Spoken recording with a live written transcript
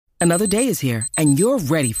Another day is here, and you're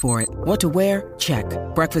ready for it. What to wear? Check.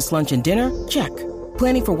 Breakfast, lunch, and dinner? Check.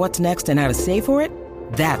 Planning for what's next and how to save for it?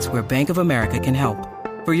 That's where Bank of America can help.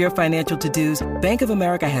 For your financial to-dos, Bank of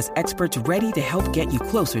America has experts ready to help get you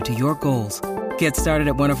closer to your goals. Get started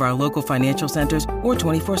at one of our local financial centers or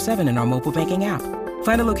 24/7 in our mobile banking app.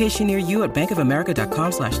 Find a location near you at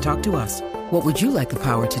bankofamerica.com/talktous. What would you like the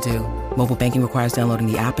power to do? Mobile banking requires downloading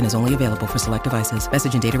the app and is only available for select devices.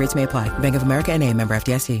 Message and data rates may apply. Bank of America N.A., member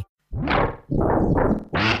FDIC.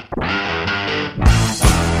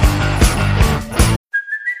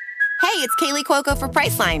 Hey, it's Kaylee Cuoco for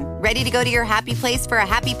Priceline. Ready to go to your happy place for a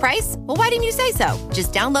happy price? Well, why didn't you say so?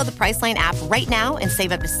 Just download the Priceline app right now and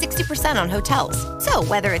save up to 60% on hotels. So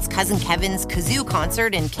whether it's Cousin Kevin's Kazoo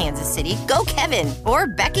Concert in Kansas City, go Kevin, or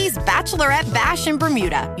Becky's Bachelorette Bash in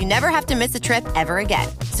Bermuda, you never have to miss a trip ever again.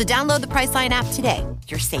 So download the Priceline app today.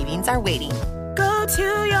 Your savings are waiting. Go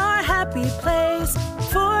to your happy place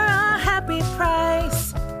for a happy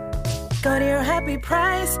price. Go to your happy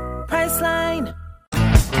price, Priceline.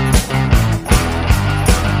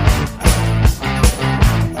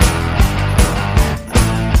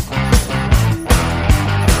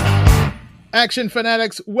 Action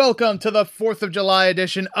fanatics, welcome to the 4th of July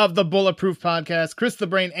edition of the Bulletproof Podcast. Chris the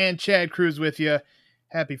Brain and Chad Cruz with you.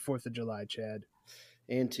 Happy 4th of July, Chad.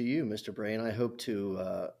 And to you, Mr. Brain, I hope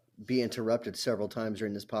to be interrupted several times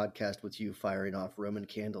during this podcast with you firing off Roman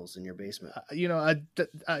candles in your basement.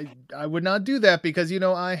 I would not do that because,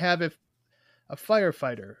 I have a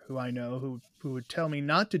firefighter who I know who would tell me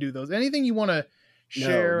not to do those. Anything you want to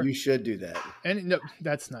share? No, you should do that. No,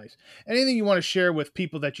 that's nice. Anything you want to share with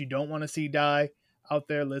people that you don't want to see die out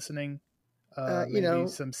there listening? Maybe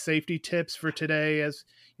some safety tips for today, as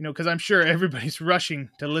because I'm sure everybody's rushing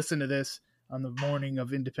to listen to this on the morning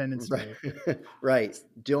of Independence Day. Right.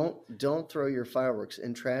 Don't throw your fireworks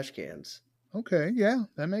in trash cans. Okay. Yeah,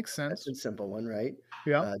 that makes sense. That's a simple one, right?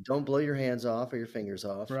 Yeah. Don't blow your hands off or your fingers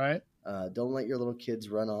off. Right. Don't let your little kids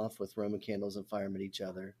run off with Roman candles and fire them at each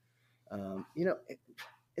other.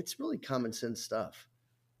 It's really common sense stuff.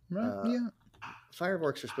 Right. Yeah.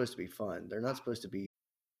 Fireworks are supposed to be fun. They're not supposed to be.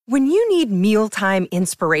 When you need mealtime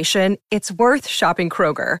inspiration, it's worth shopping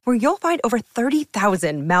Kroger, where you'll find over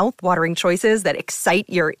 30,000 mouth-watering choices that excite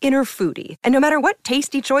your inner foodie. And no matter what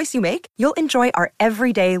tasty choice you make, you'll enjoy our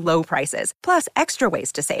everyday low prices, plus extra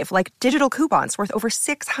ways to save, like digital coupons worth over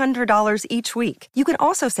 $600 each week. You can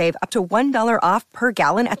also save up to $1 off per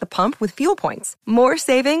gallon at the pump with fuel points. More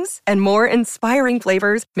savings and more inspiring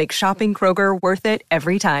flavors make shopping Kroger worth it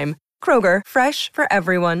every time. Kroger, fresh for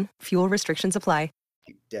everyone. Fuel restrictions apply.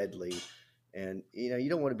 Deadly, and you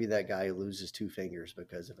don't want to be that guy who loses 2 fingers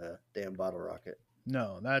because of a damn bottle rocket.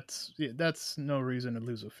 No, that's no reason to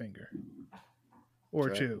lose a finger, or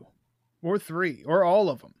right. 2, or 3, or all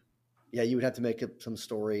of them. Yeah, you would have to make up some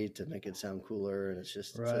story to make it sound cooler, and it's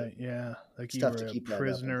just right. Yeah, like you tough were to keep a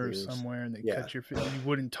prisoner or somewhere, and they cut your fingers. You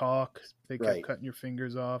wouldn't talk. They kept cutting your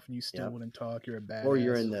fingers off, and you still wouldn't talk. You're a badass. Or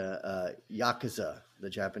you're in the Yakuza, the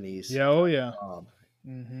Japanese. Yeah. Oh yeah.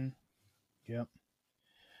 Mm-hmm. Yep.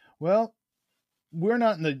 Well, we're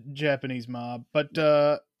not in the Japanese mob, but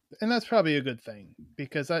and that's probably a good thing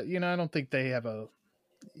because I don't think they have a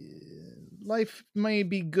life may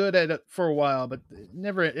be good at it for a while, but it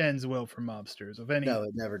never ends well for mobsters of any. No,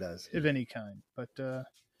 it never does. Of any kind. But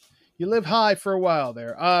you live high for a while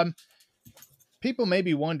there. People may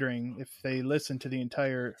be wondering if they listen to the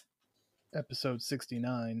entire episode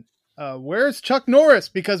 69. Where's Chuck Norris?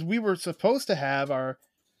 Because we were supposed to have our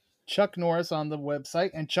Chuck Norris on the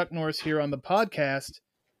website and Chuck Norris here on the podcast,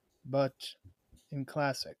 but in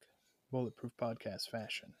classic Bulletproof Podcast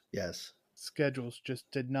fashion. Yes. Schedules just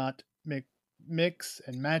did not mix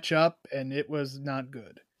and match up, and it was not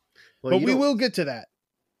good. Well, but we will get to that.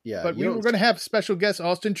 Yeah. But we were going to have special guest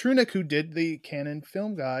Austin Trunick, who did the Canon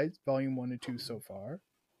Film Guide, Volume 1 and 2 so far,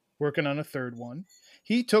 working on a third one.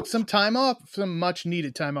 He took some time off, some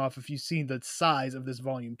much-needed time off. If you've seen the size of this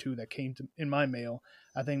Volume 2 that came in my mail,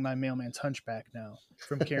 I think my mailman's hunchback now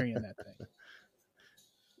from carrying that thing.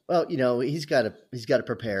 Well, he's got to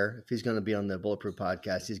prepare. If he's going to be on the Bulletproof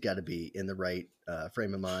Podcast, he's got to be in the right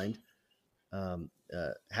frame of mind.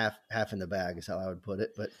 Half in the bag is how I would put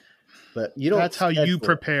it. But you don't. That's how you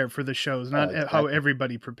prepare for the shows, not how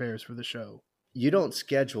everybody prepares for the show. You don't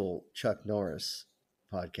schedule Chuck Norris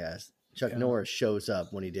podcast. Chuck Norris shows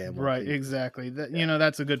up when he damn well right. Exactly.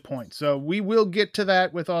 That's a good point. So we will get to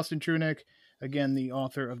that with Austin Trunick. Again, the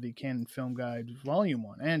author of the Canon Film Guide, Volume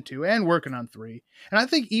 1 and 2, and working on 3. And I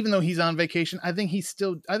think even though he's on vacation, I think he's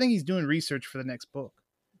doing research for the next book.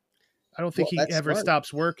 I don't think he ever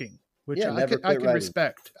stops working, which I could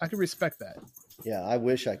respect. I could respect that. Yeah, I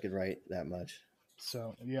wish I could write that much.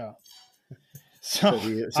 So yeah. So, So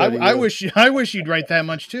do I you. I wish you'd write that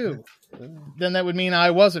much too. Then that would mean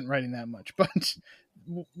I wasn't writing that much. But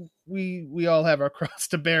we all have our cross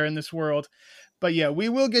to bear in this world. But yeah, we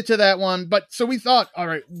will get to that one. But so we thought, all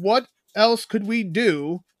right, what else could we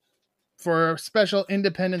do for a special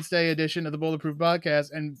Independence Day edition of the Bulletproof Podcast?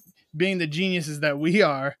 And being the geniuses that we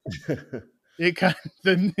are, it kind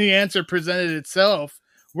of, the answer presented itself.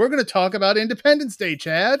 We're going to talk about Independence Day,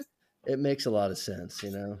 Chad. It makes a lot of sense, you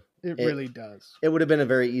know. It really does. It would have been a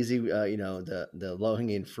very easy, the low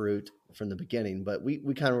hanging fruit from the beginning, but we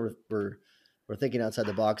kind of were thinking outside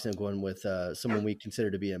the box and going with someone we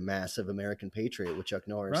consider to be a massive American patriot with Chuck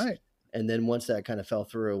Norris. Right. And then once that kind of fell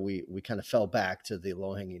through, we kind of fell back to the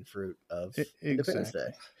low hanging fruit of Independence Day.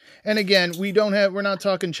 And again, we're not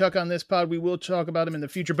talking Chuck on this pod. We will talk about him in the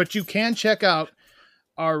future, but you can check out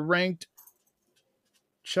our ranked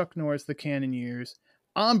Chuck Norris, The Canon Years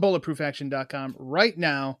on bulletproofaction.com right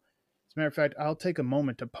now. As a matter of fact, I'll take a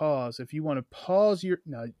moment to pause. If you want to pause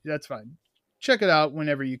no, that's fine. Check it out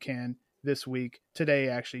whenever you can this week, today,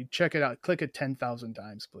 actually. Check it out. Click it 10,000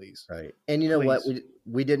 times, please. Right. And you know what?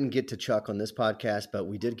 We didn't get to Chuck on this podcast, but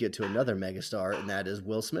we did get to another megastar, and that is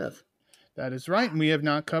Will Smith. That is right. And we have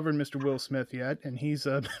not covered Mr. Will Smith yet. And he's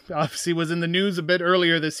obviously was in the news a bit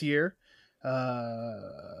earlier this year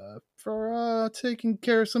for taking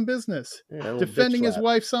care of some business, defending his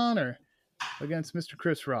wife's honor against Mr.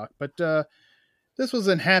 Chris Rock. But this was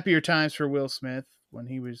in happier times for Will Smith when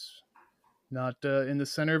he was not in the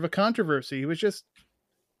center of a controversy. He was just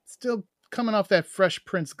still coming off that Fresh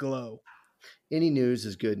Prince glow. Any news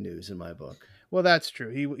is good news in my book. Well, that's true.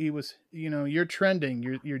 He was, you're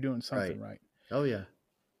trending. You're doing something right. Oh, yeah.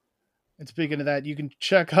 And speaking of that, you can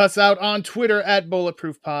check us out on Twitter at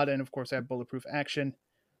Bulletproof Pod and, of course, at Bulletproof Action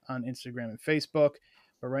on Instagram and Facebook.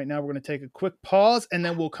 But right now, we're going to take a quick pause, and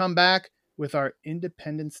then we'll come back with our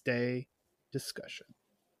Independence Day discussion.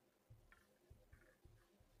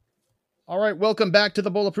 All right, welcome back to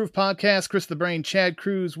the Bulletproof Podcast. Chris the Brain, Chad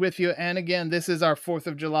Cruz with you. And again, this is our 4th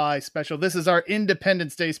of July special. This is our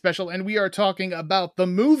Independence Day special, and we are talking about the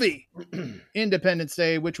movie Independence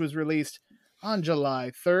Day, which was released on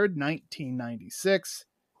July 3rd, 1996.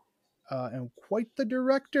 And quite the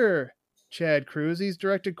director, Chad Cruz. He's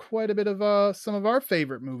directed quite a bit of some of our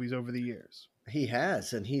favorite movies over the years. He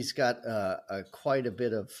has, and he's got quite a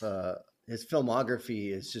bit of... his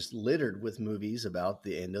filmography is just littered with movies about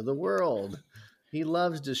the end of the world. He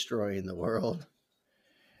loves destroying the world.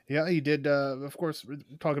 Yeah, he did. Of course,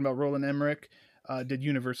 talking about Roland Emmerich, did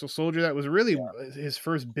Universal Soldier. That was really his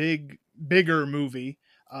first bigger movie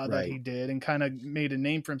that he did, and kind of made a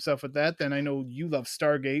name for himself with that. Then I know you love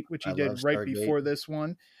Stargate, which he did right before this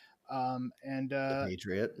one. And The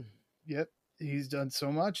Patriot. Yep, he's done so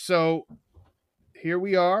much. So here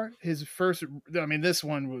we are. His first, this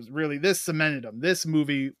one was really, this cemented him. This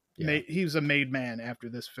movie, he was a made man after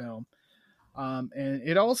this film. And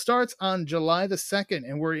it all starts on July the 2nd,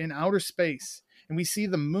 and we're in outer space, and we see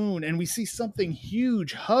the moon, and we see something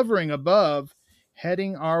huge hovering above,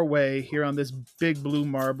 heading our way here on this big blue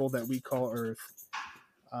marble that we call Earth.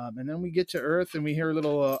 And then we get to Earth, and we hear a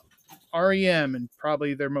little REM, and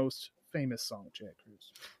probably their most famous song, Chad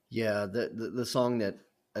Cruz. Yeah, the song that,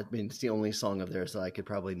 it's the only song of theirs that I could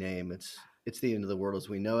probably name. It's The End of the World as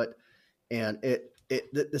We Know It. And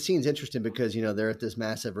the scene's interesting because, they're at this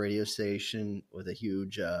massive radio station with a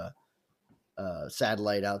huge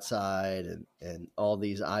satellite outside and all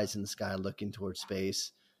these eyes in the sky looking towards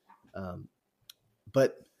space.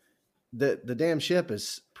 But the damn ship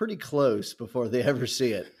is pretty close before they ever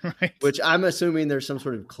see it, right. Which I'm assuming there's some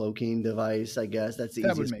sort of cloaking device, I guess. That's the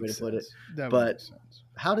easiest way to put it. But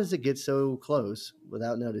how does it get so close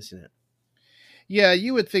without noticing it? Yeah,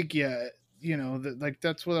 you would think,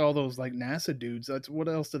 that's what all those like NASA dudes, that's what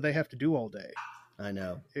else do they have to do all day? I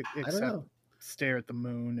know. Except I don't know. Stare at the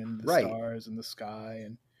moon and the stars and the sky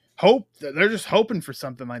and hope. They're just hoping for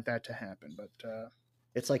something like that to happen. But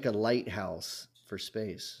it's like a lighthouse for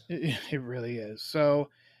space. It really is. So,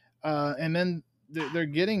 and then they're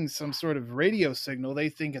getting some sort of radio signal. They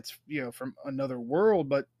think it's, from another world,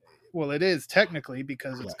 but well, it is technically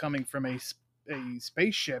because it's coming from a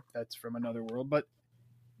spaceship that's from another world, but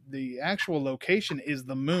the actual location is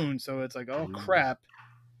the moon. So it's like, oh crap,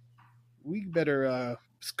 we better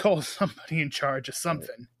call somebody in charge of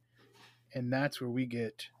something. And that's where we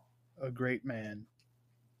get a great man,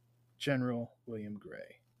 General William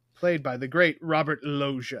Gray, played by the great Robert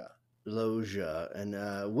Loggia.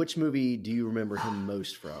 And which movie do you remember him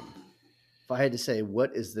most from? If I had to say,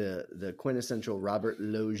 what is the quintessential Robert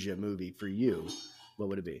Loggia movie for you, what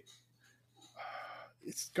would it be?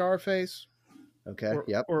 It's Scarface. Okay. or,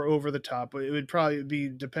 Yep. or over the top. It would probably be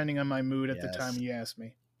depending on my mood at the time Yes. you asked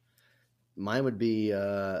me. Mine would be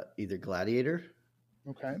either Gladiator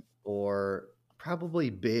Okay. or probably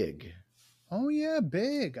Big. Oh yeah,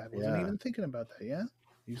 Big. I wasn't Yeah. even thinking about that. Yeah,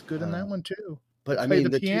 he's good in that one too. But I Play mean, the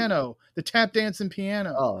the two, piano, the tap dancing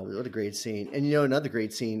piano. oh, what a great scene! And you know, another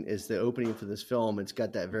great scene is the opening for this film. It's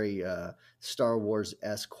got that very Star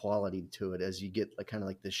Wars-esque quality to it as you get like kind of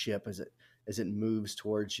like the ship as it moves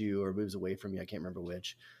towards you or moves away from you. I can't remember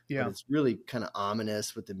which. Yeah. But it's really kind of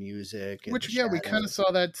ominous with the music. And Which the yeah, we kind of shadows.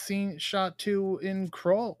 saw that scene shot too in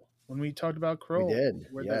Kroll when we talked about Kroll. We did,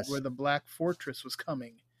 where yes. the Black Fortress was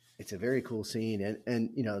coming. It's a very cool scene, and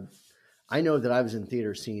you know, I know that I was in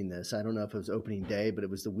theater seeing this. I don't know if it was opening day, but it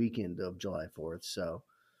was the weekend of July 4th. So,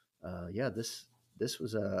 yeah, this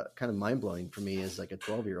was kind of mind blowing for me as like a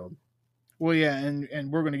 12-year-old. Well, yeah,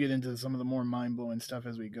 and we're going to get into some of the more mind blowing stuff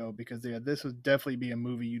as we go because yeah, this would definitely be a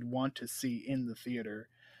movie you'd want to see in the theater.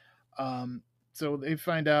 So they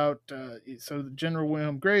find out. So General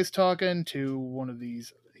William Gray's talking to one of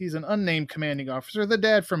these. He's an unnamed commanding officer, the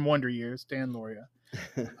dad from Wonder Years, Dan Lauria.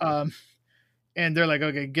 And they're like,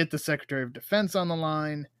 okay, get the Secretary of Defense on the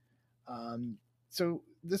line. So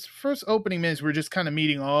this first opening minutes, we're just kind of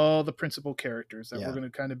meeting all the principal characters that we're going to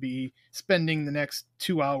kind of be spending the next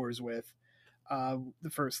 2 hours with. The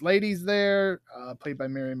First Lady's there, played by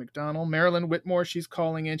Mary McDonnell. Marilyn Whitmore, she's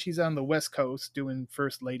calling in. She's on the West Coast doing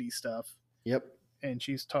First Lady stuff. Yep. And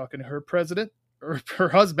she's talking to her president, or her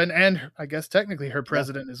husband, and I guess technically her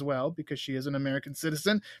president as well, because she is an American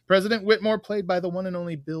citizen. President Whitmore, played by the one and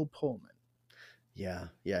only Bill Pullman. Yeah.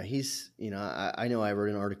 He's, you know I know I wrote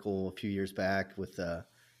an article a few years back with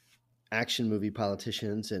action movie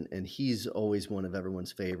politicians, and he's always one of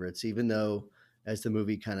everyone's favorites, even though as the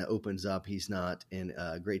movie kind of opens up, he's not in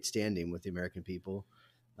great standing with the American people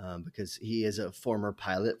because he is a former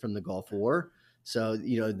pilot from the Gulf War. So,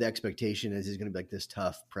 you know, the expectation is he's going to be like this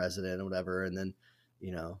tough president or whatever. And then,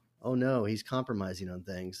 you know, oh no, he's compromising on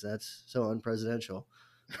things. That's so unpresidential.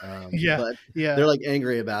 But they're like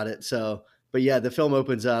angry about it. So, but yeah, the film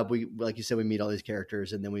opens up. We, like you said, we meet all these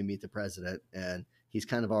characters and then we meet the president, and he's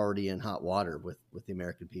kind of already in hot water with the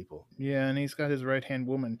American people. Yeah. And he's got his right-hand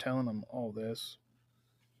woman telling him all this.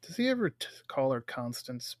 Does he ever call her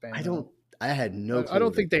Constance Spaniel? I had no clue. I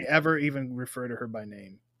don't think they ever even refer to her by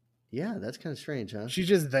name. Yeah, that's kind of strange, huh? She's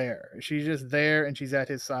just there. She's just there, and she's at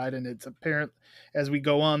his side, and it's apparent as we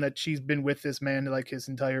go on that she's been with this man like his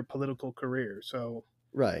entire political career. So,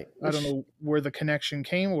 right. I don't know where the connection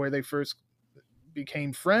came, where they first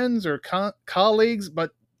became friends or colleagues,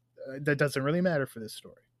 but that doesn't really matter for this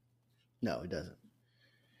story. No, it doesn't.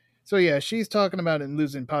 So yeah, she's talking about it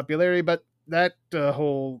losing popularity, but that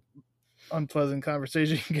whole unpleasant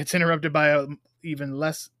conversation gets interrupted by a even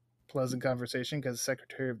less pleasant conversation because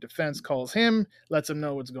Secretary of Defense calls him, lets him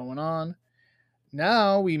know what's going on.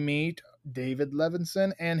 Now we meet David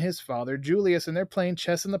Levinson and his father Julius, and they're playing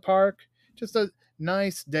chess in the park. Just a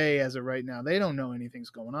nice day as of right now. They don't know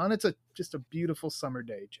anything's going on. It's just a beautiful summer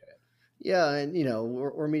day, Chad. Yeah, and you know,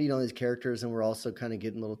 we're meeting all these characters, and we're also kind of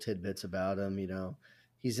getting little tidbits about him. You know,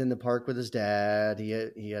 he's in the park with his dad. He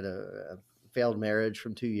had a failed marriage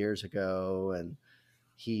from 2 years ago, and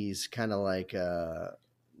he's kind of like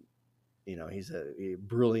you know, he's a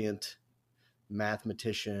brilliant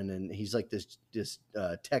mathematician, and he's like this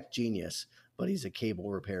tech genius, but he's a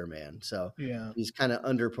cable repairman. So yeah, he's kind of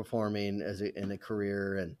underperforming in a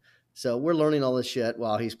career, and so we're learning all this shit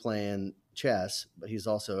while he's playing chess. But he's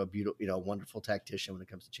also a beautiful, you know, wonderful tactician when it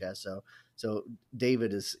comes to chess. So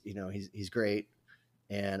David is, you know, he's great,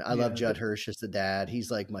 and I love Judd Hirsch as the dad.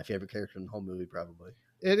 He's like my favorite character in the whole movie, probably.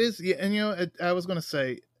 It is, yeah, and you know, I was going to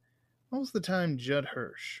say, what was the time Judd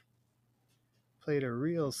Hirsch played a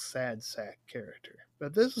real sad sack character?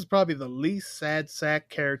 But this is probably the least sad sack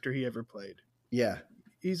character he ever played. Yeah.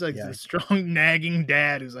 He's like the strong, nagging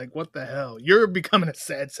dad who's like, what the hell? You're becoming a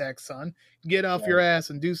sad sack, son. Get off your ass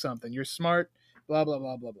and do something. You're smart, blah, blah,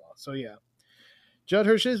 blah, blah, blah. So, yeah. Judd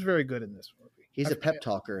Hirsch is very good in this movie. He's a pep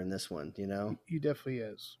talker in this one, you know? He definitely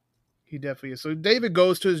is. He definitely is. So, David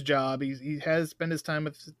goes to his job. He has spent his time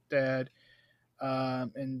with his dad.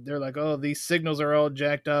 And they're like, oh, these signals are all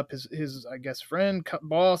jacked up. His I guess, friend,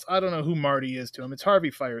 boss, I don't know who Marty is to him. It's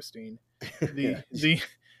Harvey Fierstein.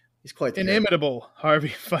 He's quite the inimitable guy. Harvey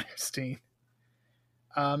Fierstein.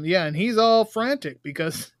 And he's all frantic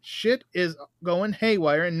because shit is going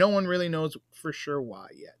haywire and no one really knows for sure why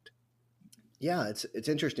yet. Yeah, it's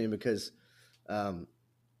interesting because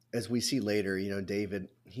as we see later, David,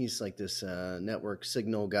 he's like this network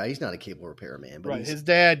signal guy. He's not a cable repairman, but right. His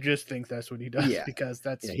dad just thinks that's what he does because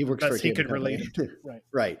that's he works for a he cable could relate company. it to. Right.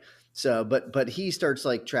 Right. So, but he starts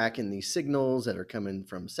like tracking these signals that are coming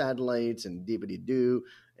from satellites and doo,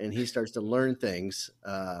 and he starts to learn things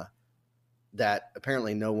that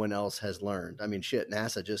apparently no one else has learned. I mean, shit,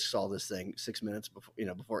 NASA just saw this thing 6 minutes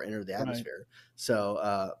before it entered the atmosphere.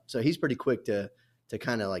 Right. So he's pretty quick to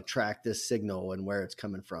kind of like track this signal and where it's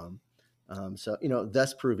coming from.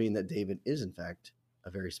 Thus proving that David is in fact a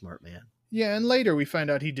very smart man. Yeah. And later we find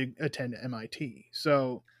out he did attend MIT.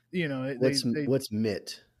 So, what's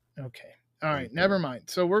MIT? Okay. All right. Never mind.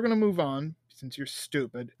 So we're going to move on since you're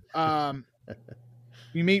stupid.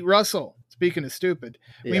 We meet Russell. Speaking of stupid,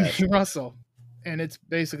 we meet Russell, and it's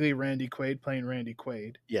basically Randy Quaid playing Randy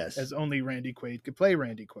Quaid. Yes. As only Randy Quaid could play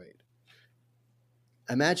Randy Quaid.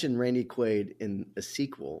 Imagine Randy Quaid in a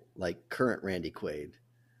sequel, like current Randy Quaid.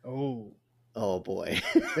 Oh boy.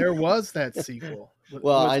 There was that sequel.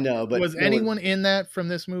 I know, but was anyone in that from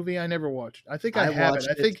this movie? I never watched. I think I have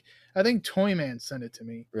it. I think Toyman sent it to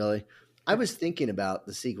me. Really? I was thinking about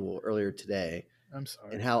the sequel earlier today. I'm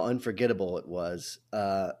sorry. And how unforgettable it was.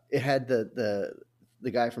 It had the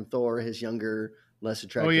guy from Thor, his younger, less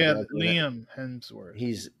attractive. Oh yeah, Liam Hemsworth.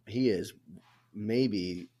 He is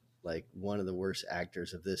maybe like one of the worst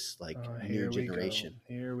actors of this new generation.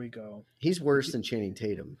 Here we go. He's worse than Channing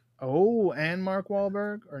Tatum. Oh, and Mark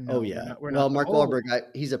Wahlberg? Or no? Oh yeah. Mark Wahlberg,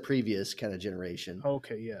 he's a previous kind of generation.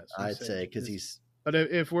 Okay, yes. I'd say because he's. But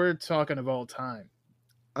if we're talking of all time,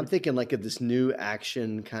 I'm thinking like of this new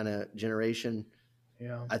action kind of generation.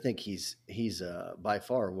 Yeah, I think he's by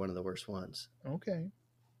far one of the worst ones. Okay.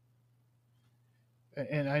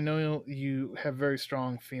 And I know you have very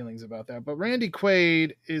strong feelings about that, but Randy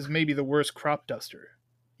Quaid is maybe the worst crop duster.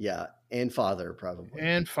 Yeah, and father probably.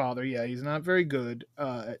 And father, yeah, he's not very good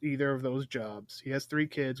at either of those jobs. He has 3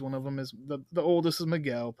 kids. One of them is the oldest is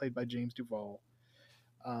Miguel, played by James Duvall.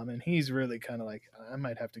 And he's really kind of like, I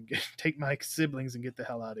might have to take my siblings and get the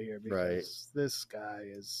hell out of here because this guy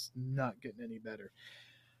is not getting any better.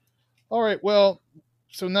 All right, well,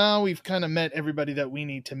 so now we've kind of met everybody that we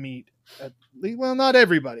need to meet. Well, not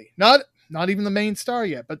everybody, not even the main star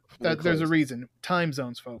yet, but there's a reason. Time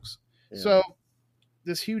zones, folks. Yeah. So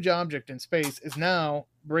this huge object in space is now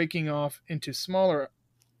breaking off into smaller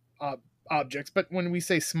objects, but when we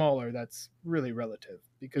say smaller, that's really relative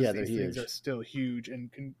because these things are still huge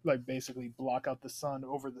and can basically block out the sun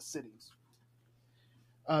over the cities.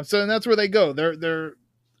 And that's where they go. They're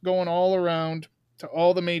going all around to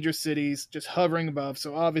all the major cities, just hovering above.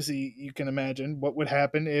 So obviously you can imagine what would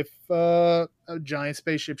happen if a giant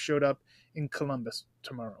spaceship showed up in Columbus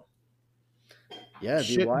tomorrow. Yeah, it'd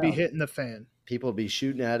be shit wild. Be hitting the fan. People would be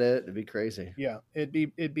shooting at it. It'd be crazy. Yeah,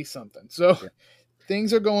 it'd be something. So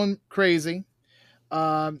things are going crazy.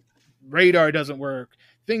 Radar doesn't work.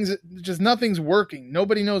 Nothing's working.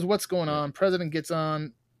 Nobody knows what's going on. President gets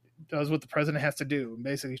on, does what the president has to do, and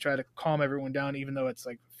basically try to calm everyone down, even though it's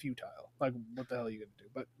futile. What the hell are you going to do?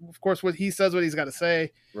 But of course, what he says, what he's got to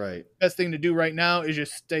say. Right. Best thing to do right now is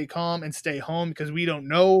just stay calm and stay home because we don't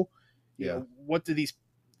know. You know, what do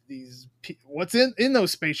what's in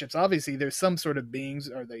those spaceships? Obviously, there's some sort of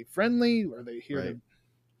beings. Are they friendly? Are they here to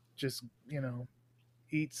just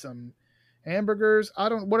eat some hamburgers?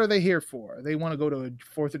 What are they here for? They want to go to a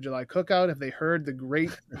 4th of July cookout? Have they heard the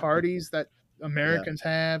great parties that Americans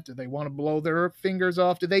have? Do they want to blow their fingers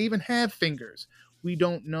off? Do they even have fingers? We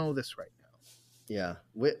don't know this right now. Yeah.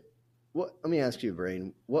 What? Let me ask you,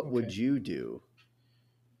 Brain. What would you do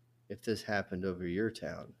if this happened over your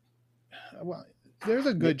town? Well, there's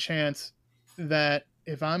a good chance that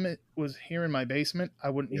if was here in my basement,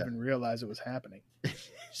 I wouldn't even realize it was happening.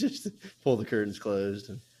 Just pull the curtains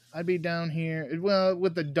closed. I'd be down here. Well,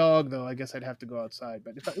 with the dog, though, I guess I'd have to go outside.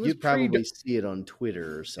 But if you'd probably see it on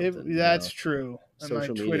Twitter or something. That's true.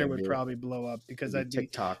 Social my Twitter would probably blow up because I'd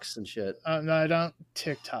TikToks and shit. No, I don't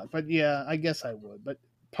TikTok, but yeah, I guess I would. But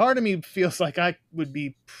part of me feels like I would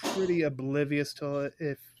be pretty oblivious to it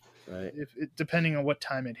if depending on what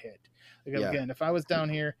time it hit. Again, if I was down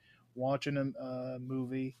here watching a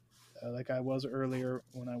movie like I was earlier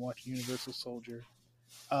when I watched Universal Soldier.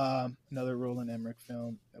 Another Roland Emmerich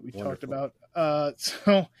film that we talked about.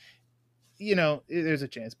 So, there's a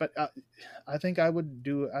chance, but I think I would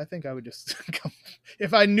just come.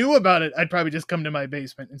 If I knew about it, I'd probably just come to my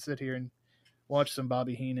basement and sit here and watch some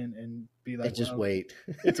Bobby Heenan and be like, just wait.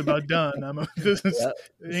 It's about done.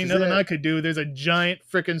 Ain't nothing I could do. There's a giant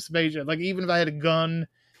freaking spaceship. Even if I had a gun,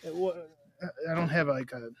 I don't have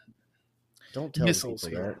don't tell missiles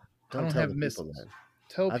people here. that. I don't have missiles.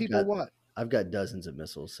 Tell people what? I've got dozens of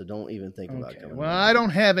missiles, so don't even think about Okay. going. Well, I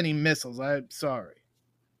don't have any missiles. I'm sorry.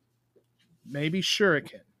 Maybe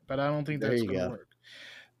shuriken, but I don't think There that's you going to go.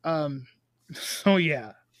 work. So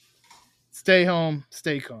yeah, stay home,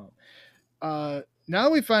 stay calm. Now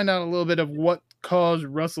we find out a little bit of what caused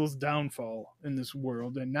Russell's downfall in this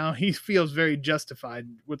world, and now he feels very justified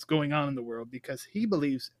what's going on in the world because he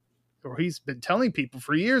believes, or he's been telling people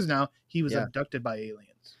for years now, he was Yeah. abducted by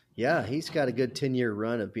aliens. Yeah, he's got a good 10-year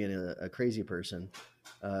run of being a crazy person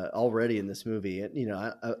already in this movie. And,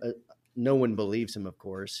 no one believes him, of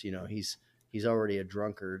course. He's already a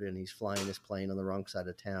drunkard and he's flying his plane on the wrong side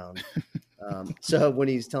of town. So when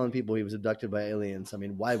he's telling people he was abducted by aliens, I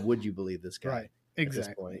mean, why would you believe this guy? Right. Exactly. At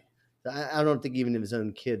this point? I don't think even his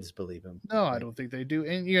own kids believe him. No, I don't think they do.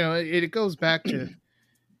 And, it goes back to,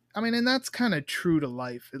 and that's kind of true to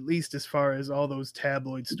life, at least as far as all those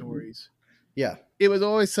tabloid stories. Yeah. It was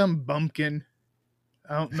always some bumpkin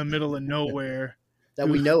out in the middle of nowhere. That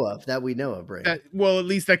we know of, Bray. At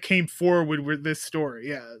least that came forward with this story.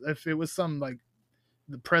 Yeah. If it was some like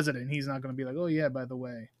the president, he's not going to be like, oh, yeah, by the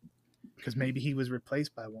way, because maybe he was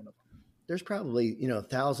replaced by one of them. There's probably,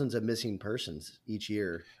 thousands of missing persons each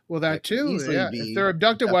year. Well, that too. easily Yeah. be If they're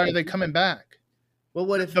abducted, why are they coming back? Well,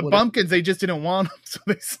 what if The bumpkins, they just didn't want them, so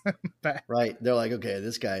they sent them back. Right. They're like, okay,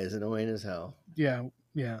 this guy is annoying as hell. Yeah.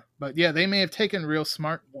 Yeah. But yeah, they may have taken real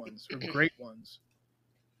smart ones or great ones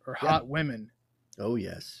or hot women. Oh,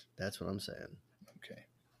 yes. That's what I'm saying. Okay.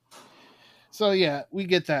 So yeah, we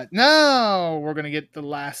get that. Now we're going to get the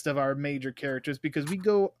last of our major characters because we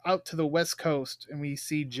go out to the West Coast and we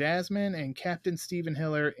see Jasmine and Captain Stephen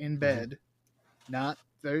Hiller in bed.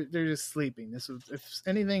 They're just sleeping. If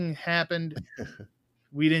anything happened,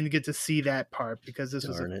 we didn't get to see that part because this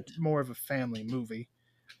was more of a family movie.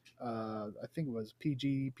 I think it was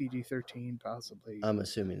PG-13 possibly. I'm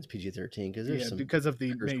assuming it's PG-13 because there's some because of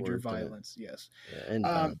the major violence. Yes. Yeah,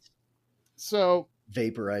 and so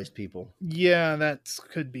vaporized people. Yeah, that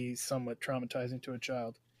could be somewhat traumatizing to a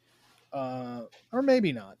child, or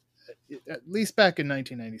maybe not. At least back in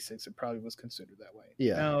 1996, it probably was considered that way.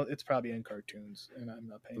 Yeah. Now it's probably in cartoons, and I'm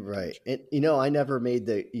not paying attention. Right. And I never made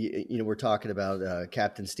we're talking about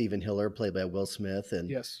Captain Stephen Hiller, played by Will Smith,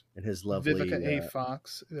 and and his lovely Vivica A.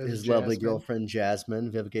 Fox, his lovely girlfriend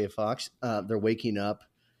Jasmine, Vivica A. Fox. They're waking up,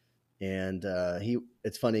 and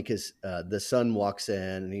it's funny because the son walks in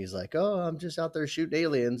and he's like, "Oh, I'm just out there shooting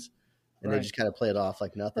aliens." And they just kind of play it off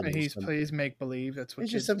like nothing. Right, he's make believe. That's what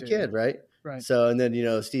he's kids just some do. kid, right? Right. So, and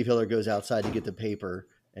then, Steve Hiller goes outside to get the paper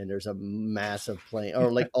and there's a massive plane,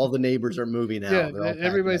 or like all the neighbors are moving out. Yeah,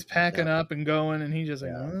 everybody's packing up and going, and he's just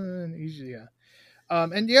like, and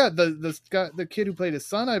the kid who played his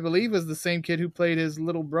son, I believe, is the same kid who played his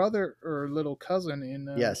little brother or little cousin in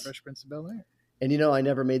Fresh Prince of Bel-Air. And I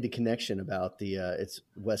never made the connection about the it's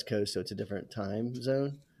West Coast, so it's a different time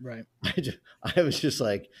zone. Right. I was just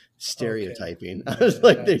like stereotyping. Okay. I was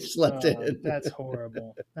like, they slept in. That's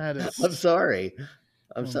horrible. That is. I'm sorry.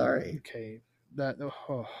 I'm sorry. Okay.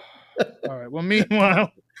 All right. Well,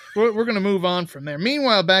 meanwhile, we're going to move on from there.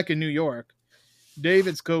 Meanwhile, back in New York,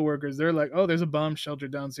 David's coworkers, they're like, "Oh, there's a bomb shelter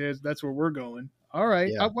downstairs. That's where we're going." All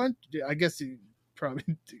right. Yeah. I guess you probably.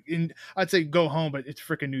 I'd say go home, but it's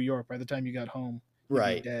freaking New York. By the time you got home,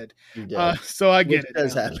 right, dead. You're dead. So I get it.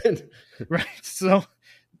 Does happen. Right. So.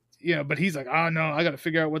 Yeah, but he's like, oh no, I got to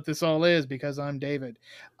figure out what this all is because I'm David.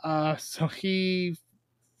 So he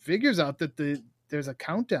figures out that there's a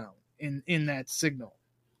countdown in that signal.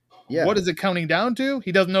 Yeah. What is it counting down to?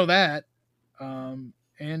 He doesn't know that. And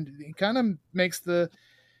he kind of makes the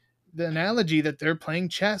analogy that they're playing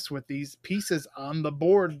chess with these pieces on the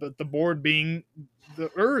board, but the board being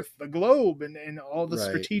the Earth, the globe, and all the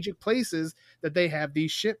strategic places that they have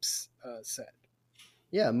these ships set.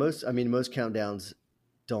 Yeah, most countdowns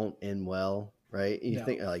don't end well, right? You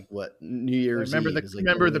think like what New Year's Eve is like.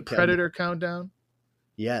 Remember the Predator countdown?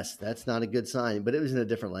 Yes, that's not a good sign, but it was in a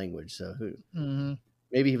different language. So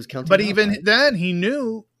maybe he was counting. But even then, he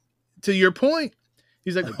knew. To your point,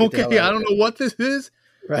 he's like, okay, I don't know what this is.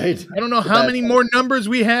 Right. I don't know how many more numbers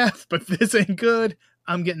we have, but this ain't good.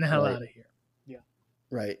 I'm getting the hell out of here. Yeah.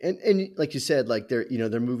 Right, and like you said, like they're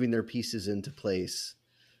moving their pieces into place,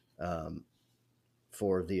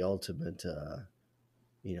 for the ultimate.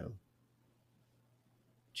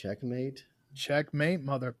 Checkmate,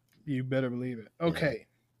 mother. You better believe it. Okay.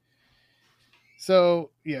 Yeah.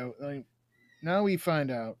 So, now we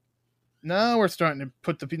find out. Now we're starting to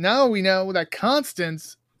put now we know that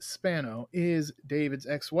Constance Spano is David's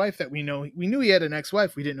ex-wife that we know. We knew he had an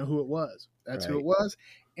ex-wife. We didn't know who it was. That's who it was.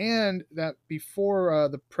 And that before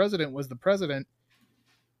the president was the president,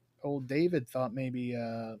 old David thought maybe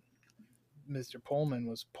Mr. Pullman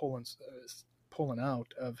was pulling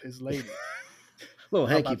out of his lady. Little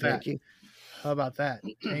How hanky about that? panky. How about that?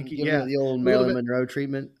 Hanky, Give yeah. it the old A little Marilyn bit- Monroe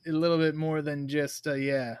treatment. A little bit more than just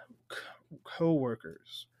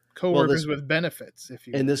co-workers. Well, Co-workers with benefits, if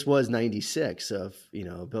you And this was 96 of,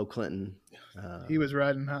 Bill Clinton. he was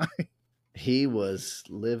riding high. He was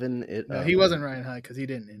living it No, up. he wasn't riding high because he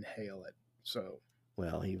didn't inhale it. So,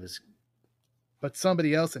 Well, he was but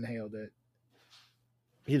somebody else inhaled it.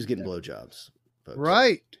 getting blowjobs. folks.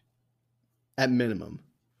 Right. At minimum.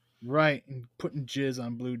 Right. And putting jizz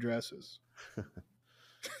on blue dresses. Yeah.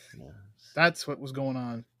 That's what was going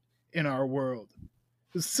on in our world.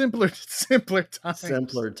 It was simpler times.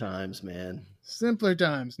 Simpler times, man. Simpler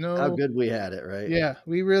times. No. How good we had it, right? Yeah,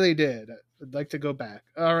 we really did. I'd like to go back.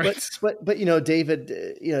 All right. But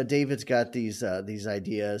David's got these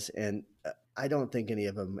ideas, and I don't think any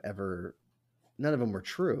of them none of them were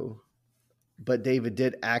true. But David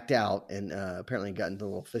did act out, and apparently got into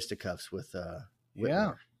little fisticuffs with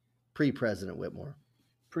Whitmore, pre-President Whitmore.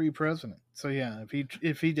 Pre-president. So yeah,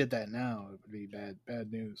 if he did that now, it would be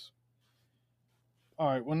bad news. All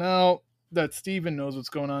right. Well, now that Steven knows what's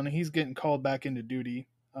going on, he's getting called back into duty.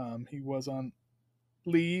 He was on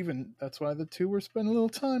leave, and that's why the two were spending a little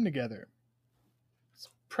time together. It's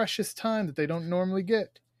precious time that they don't normally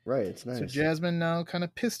get. Right. It's nice. So Jasmine now kind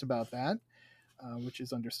of pissed about that, which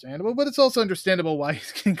is understandable. But it's also understandable why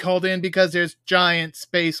he's getting called in, because there's giant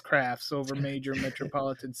spacecrafts over major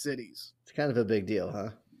metropolitan cities. It's kind of a big deal, huh?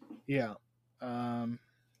 Yeah.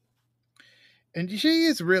 And she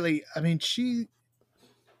is really, I mean, she's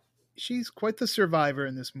quite the survivor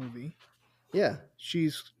in this movie. Yeah.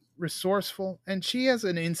 She's resourceful, and she has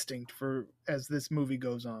an instinct for, as this movie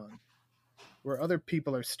goes on, where other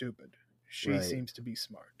people are stupid, she Right. seems to be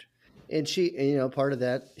smart. And part of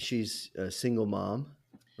that, she's a single mom,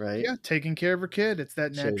 right? Yeah, taking care of her kid. It's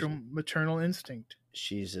that Shows- natural maternal instinct.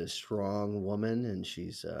 She's a strong woman, and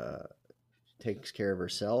she's takes care of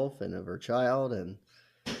herself and of her child, and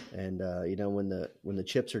when the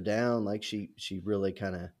chips are down, like she really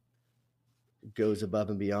kind of goes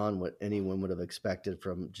above and beyond what anyone would have expected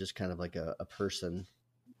from just kind of like a person,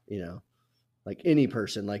 like any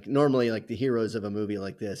person. Like normally, like the heroes of a movie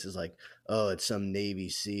like this is like, oh, it's some Navy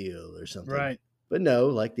SEAL or something, Right. But no,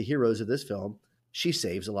 like the heroes of this film, she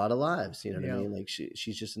saves a lot of lives. You know what I Yeah. mean? Like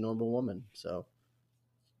she's just a normal woman. So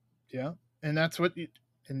Yeah. And that's what,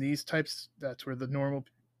 in these types, that's where the normal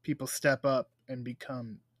people step up and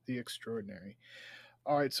become the extraordinary.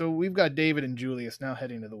 All right, so we've got David and Julius now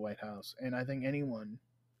heading to the White House, and I think anyone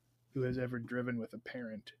who has ever driven with a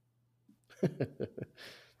parent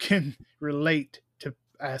can relate to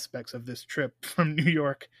aspects of this trip from New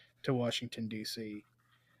York to Washington, D.C.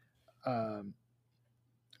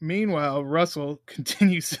 Meanwhile, Russell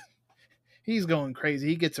continues. He's going crazy.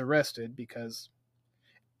 He gets arrested because,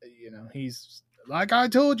 he's like, I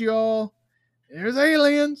told you all, there's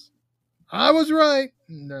aliens. I was right.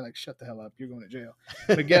 And they're like, shut the hell up. You're going to jail.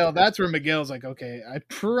 Miguel, that's where Miguel's like, okay, I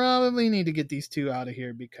probably need to get these two out of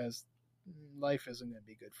here because life isn't going to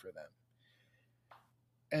be good for them.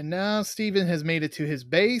 And now Steven has made it to his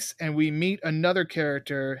base, and we meet another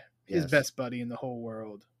character, his Yes. best buddy in the whole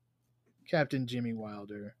world, Captain Jimmy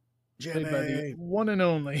Wilder, played by the Jimmy. one and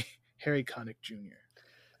only Harry Connick Jr.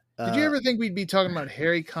 Did you ever think we'd be talking about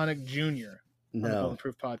Harry Connick Jr. on the No,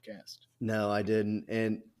 Bulletproof podcast? no, I didn't.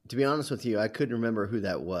 And to be honest with you, I couldn't remember who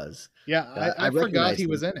that was. Yeah, I I forgot recognized he him.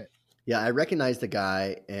 was in it. Yeah, I recognized the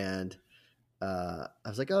guy, and I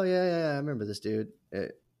was like, "Oh yeah, I remember this dude,"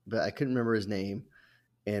 but I couldn't remember his name.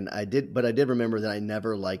 And I did remember that I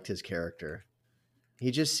never liked his character.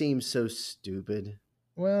 He just seems so stupid.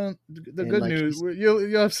 Well, the And, good like, news,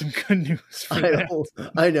 you'll have some good news for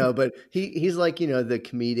that. I know, but he's like the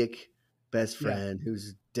comedic best Yeah. friend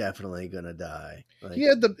who's definitely gonna die. Like, He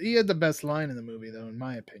had the best line in the movie, though, in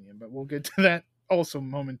my opinion. But we'll get to that also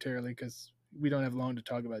momentarily because we don't have long to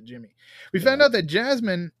talk about Jimmy. We found out that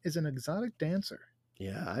Jasmine is an exotic dancer.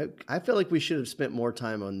 yeah, I feel like we should have spent more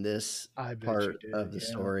time on this I bet part you did, of the yeah.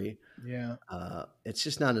 story. Yeah, It's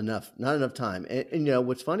just not enough time. And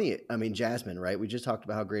what's funny, I mean, Jasmine, right? We just talked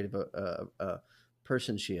about how great of a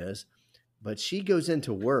person she is, but she goes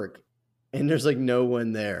into work and there's like no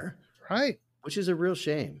one there, right. which is a real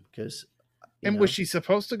shame because. And was she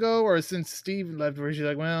supposed to go, or since Steve left, where she's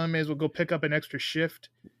like, well, I may as well go pick up an extra shift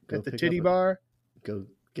at the titty bar? Go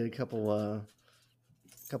get a couple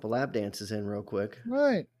lap dances in real quick.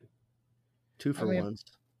 Right. 2 for ones.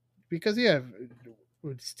 Because, yeah,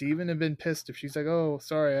 would Steven have been pissed if she's like, oh,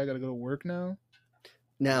 sorry, I got to go to work now?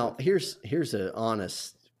 Now, here's an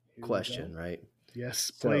honest Here we question, go. right?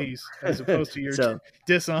 Yes, So- please. As opposed to your So-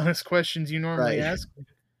 dishonest questions you normally Right. ask.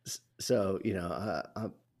 So,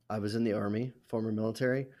 I was in the Army, former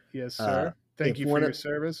military. Yes, sir. Thank you for your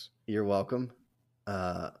service. You're welcome.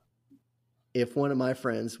 If one of my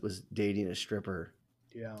friends was dating a stripper,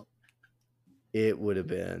 Yeah. it would have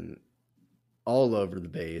been all over the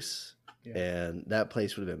base. Yeah. And that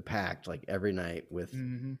place would have been packed like every night with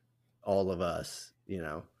all of us,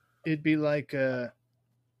 It'd be like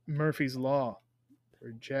Murphy's Law,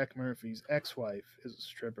 where Jack Murphy's ex-wife is a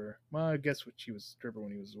stripper. Well, I guess she was a stripper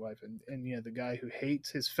when he was his wife. And yeah, the guy who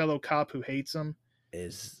hates his fellow cop who hates him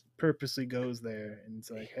purposely goes there. And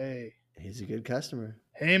it's like, hey. He's a good customer.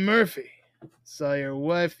 Hey, Murphy. Saw your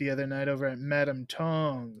wife the other night over at Madame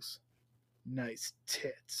Tong's. Nice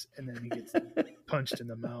tits. And then he gets punched in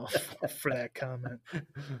the mouth for that comment.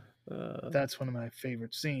 That's one of my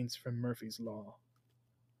favorite scenes from Murphy's Law,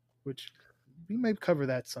 which we may cover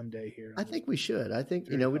that someday here. I think we should. I think,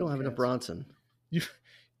 we don't have enough Bronson.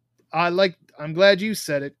 I'm glad you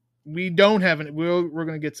said it. We don't have it. We're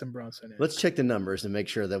going to get some Bronson in. Let's check the numbers and make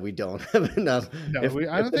sure that we don't have enough. No,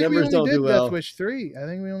 I don't think we only did Death Wish 3. I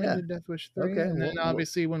think we only did Death Wish 3. Okay, and then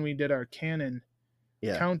obviously when we did our canon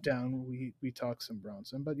countdown, we talked some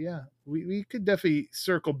Bronson. But yeah, we could definitely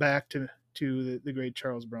circle back to the great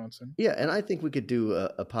Charles Bronson. Yeah, and I think we could do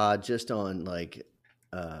a pod just on like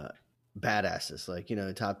badasses, like,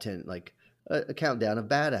 top 10, like a countdown of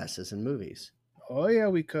badasses in movies. Oh yeah,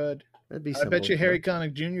 we could. That'd be I bet you Harry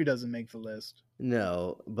Connick Jr. doesn't make the list.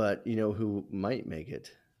 No, but you know who might make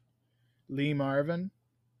it? Lee Marvin.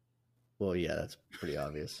 Well, yeah, that's pretty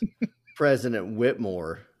obvious. President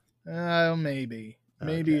Whitmore. Maybe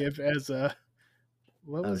if as a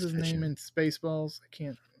what was his name in Spaceballs?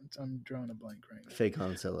 I'm drawing a blank right now. Fake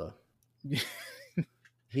Han Solo.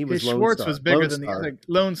 He was Schwartz was bigger than the other.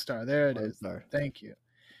 Lone Star. There it is. Thank you.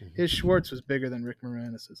 His Schwartz was bigger than Rick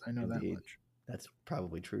Moranis's. I know that much. That's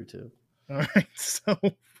probably true too. All right, so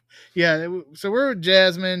we're with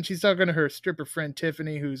Jasmine. She's talking to her stripper friend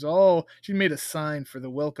Tiffany, she made a sign for the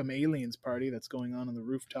Welcome Aliens party that's going on the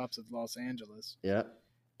rooftops of Los Angeles. Yeah.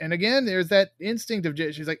 And again, there's that instinct of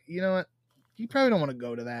she's like, you know what, you probably don't want to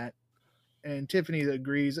go to that. And Tiffany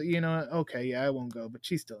agrees, you know what, okay, yeah, I won't go, but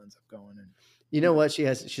she still ends up going. And you know what,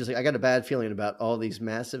 she's like, I got a bad feeling about all these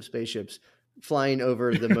massive spaceships flying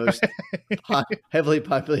over the most heavily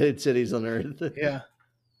populated cities on Earth. Yeah.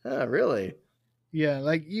 Really? Yeah,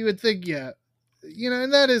 like you would think, yeah.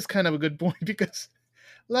 And that is kind of a good point because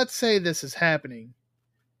let's say this is happening.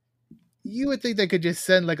 You would think they could just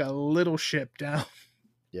send like a little ship down.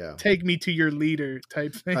 Yeah. Take me to your leader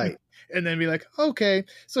type thing. Right. And then be like, okay,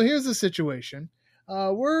 so here's the situation.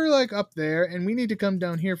 We're like up there and we need to come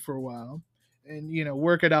down here for a while and,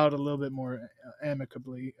 work it out a little bit more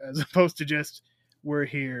amicably as opposed to just we're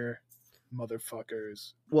here.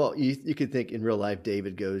 Motherfuckers. Well, you could think in real life,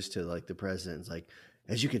 David goes to like the president's like,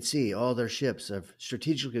 as you can see, all their ships have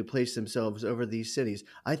strategically placed themselves over these cities.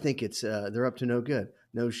 I think it's they're up to no good.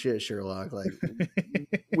 No shit, Sherlock. Like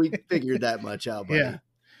we figured that much out, buddy. Yeah.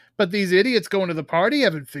 But these idiots going to the party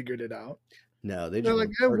haven't figured it out. No, they're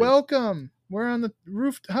like, hey, welcome. We're on the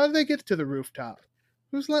roof. How do they get to the rooftop?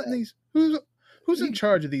 Who's letting these? Who's in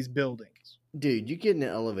charge of these buildings? Dude, you get in an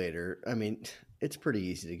elevator. I mean, it's pretty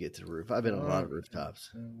easy to get to the roof. I've been on a lot of rooftops.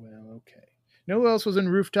 Well, okay. You know who else was in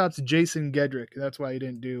rooftops? Jason Gedrick. That's why he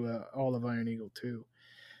didn't do all of Iron Eagle 2.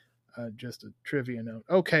 Just a trivia note.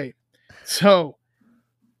 Okay, so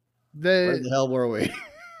where the hell were we?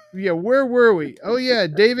 Yeah, where were we? Oh yeah,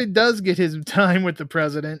 David does get his time with the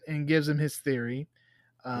president and gives him his theory.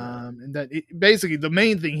 And that basically the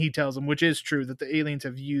main thing he tells him, which is true, that the aliens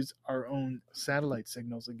have used our own satellite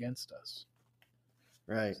signals against us.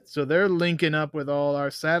 Right. So they're linking up with all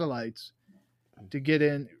our satellites to get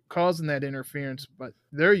in, causing that interference, but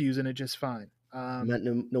they're using it just fine.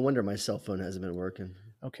 No wonder my cell phone hasn't been working.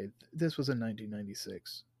 Okay, this was in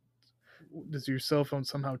 1996. Does your cell phone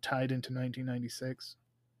somehow tied into 1996?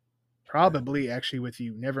 Probably, actually, with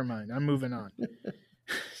you. Never mind. I'm moving on.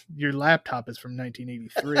 Your laptop is from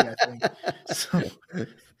 1983, I think. So,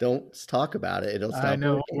 don't talk about it. It'll stop. I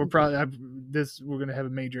know. working. We're probably we're going to have a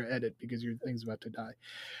major edit because your thing's about to die.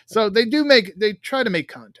 So they try to make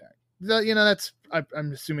contact. That's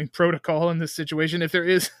I'm assuming protocol in this situation, if there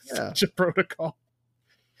is such a protocol.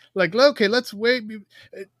 Like, okay, let's wait.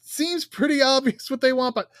 It seems pretty obvious what they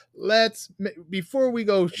want, but before we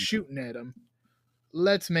go shooting at them,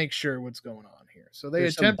 let's make sure what's going on here. So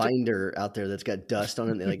There's some binder out there that's got dust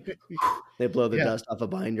on it. They blow the dust off a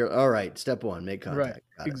binder. All right, step one, make contact.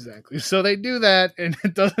 Right, exactly. So they do that, and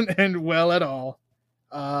it doesn't end well at all.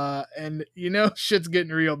 And shit's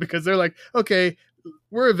getting real because they're like, okay,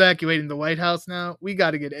 we're evacuating the White House now. We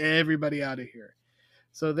got to get everybody out of here.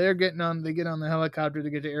 So they get on the helicopter to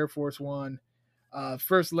get to Air Force One.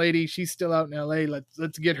 First Lady, she's still out in LA.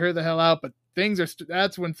 Let's get her the hell out. But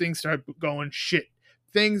that's when things start going shit.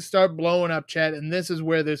 Things start blowing up, Chad. And this is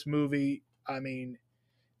where this movie, I mean,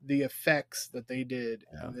 the effects that they did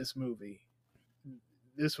in this movie,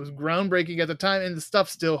 this was groundbreaking at the time, and the stuff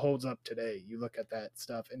still holds up today. You look at that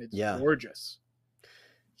stuff, and it's gorgeous.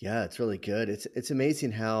 Yeah, it's really good. It's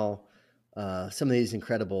amazing how some of these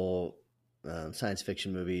incredible science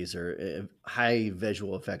fiction movies or high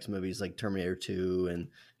visual effects movies like Terminator 2 and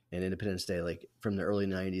Independence Day, like from the early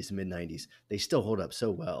 90s and mid 90s, they still hold up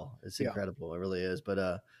so well. It's incredible. It really is.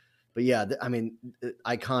 But yeah, I mean, the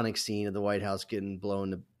iconic scene of the White House getting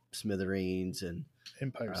blown to smithereens and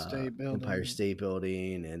Empire State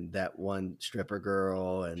Building and that one stripper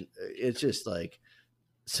girl. And it's just like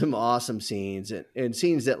some awesome scenes and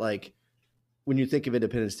scenes that, like, when you think of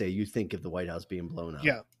Independence Day, you think of the White House being blown up.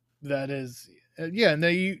 Yeah, that is. And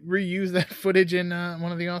they reuse that footage in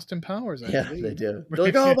one of the Austin Powers. I believe. They do. They're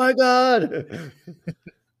like, oh my God.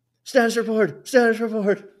 Status report.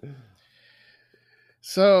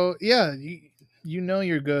 So yeah, you know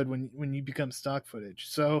you're good when you become stock footage.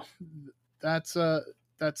 So that's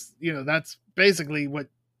basically what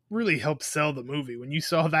really helped sell the movie. When you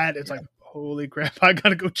saw that, it's like, holy crap, I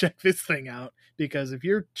gotta go check this thing out, because if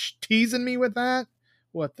you're teasing me with that,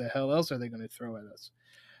 what the hell else are they going to throw at us?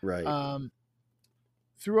 Right.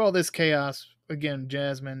 Through all this chaos, again,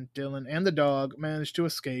 Jasmine, Dylan, and the dog manage to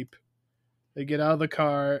escape. They get out of the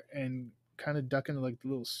car and kind of duck into like the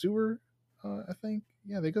little sewer, I think.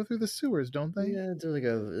 Yeah, they go through the sewers, don't they? Yeah,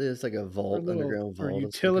 it's like a vault, underground vault. Or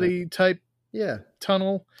utility type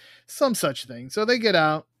tunnel, some such thing. So they get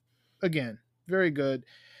out. Again, very good.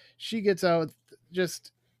 She gets out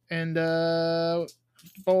and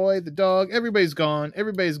boy, the dog, everybody's gone.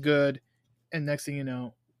 Everybody's good. And next thing you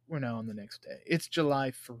know, we're now on the next day. It's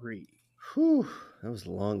July 3. Whew, that was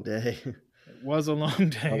a long day. It was a long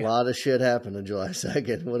day. A lot of shit happened on July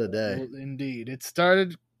 2nd. What a day. Well, indeed. It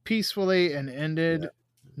started peacefully and ended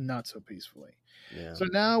not so peacefully. Yeah. So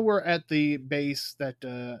now we're at the base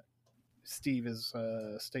that Steve is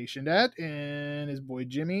stationed at, and his boy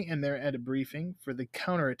Jimmy, and they're at a briefing for the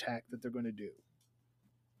counterattack that they're going to do.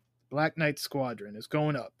 Black Knight Squadron is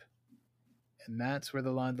going up. And that's where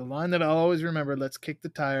the line that I'll always remember, let's kick the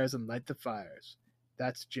tires and light the fires.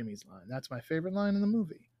 That's Jimmy's line. That's my favorite line in the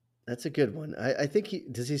movie. That's a good one. I think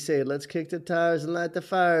does he say, let's kick the tires and light the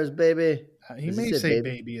fires, baby? He may say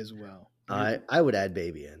baby as well. I would add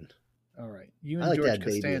baby in. All right. You and George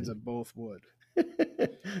Costanza both would.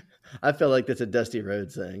 I feel like that's a Dusty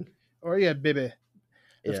Rhodes thing. Or baby.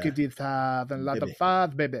 Let's kick the tires and light the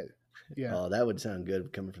fires, baby. Yeah. Oh, that would sound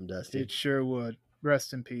good coming from Dusty. It sure would.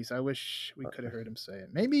 Rest in peace. I wish we could have heard him say it.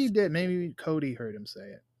 Maybe he did. Maybe Cody heard him say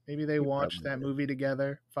it. Maybe they watched that movie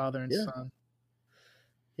together, father and son.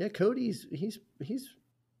 Yeah, Cody's he's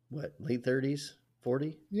what, late 30s,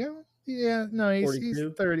 40? Yeah. No, he's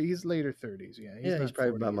 30. He's later 30s. Yeah, he's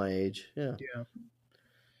probably about my age. Yeah.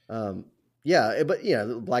 Yeah. But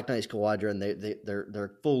the Black Knight Squadron,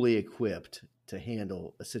 they're fully equipped to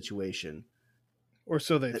handle a situation. Or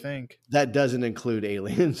so they think. That doesn't include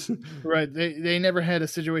aliens. Right. They never had a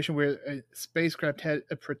situation where a spacecraft had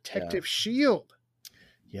a protective shield.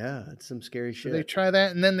 Yeah, it's some scary shit. So they try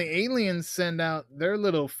that, and then the aliens send out their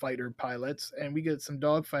little fighter pilots, and we get some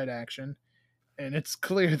dogfight action. And it's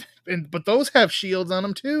clear, but those have shields on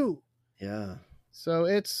them too. Yeah. So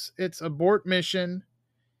it's abort mission.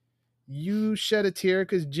 You shed a tear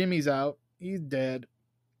because Jimmy's out. He's dead.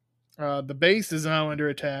 The base is now under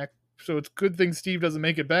attack. So it's a good thing Steve doesn't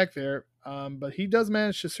make it back there. But he does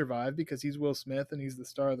manage to survive because he's Will Smith and he's the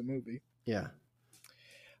star of the movie. Yeah.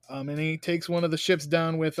 And he takes one of the ships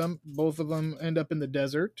down with him. Both of them end up in the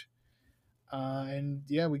desert.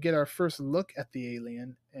 We get our first look at the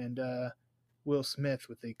alien and Will Smith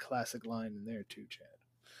with a classic line in there too, Chad.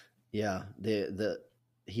 Yeah.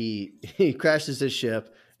 He crashes his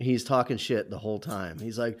ship and he's talking shit the whole time.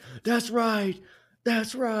 He's like, that's right.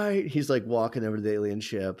 He's like walking over to the alien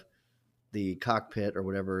ship. The cockpit or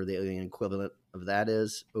whatever the alien equivalent of that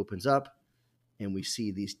is opens up, and we see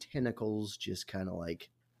these tentacles just kind of like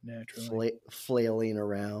naturally flailing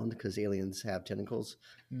around because aliens have tentacles,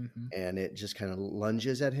 and it just kind of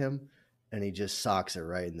lunges at him, and he just socks her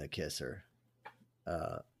right in the kisser,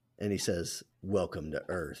 and he says, "Welcome to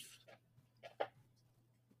Earth,"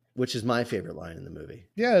 which is my favorite line in the movie.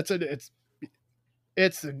 Yeah,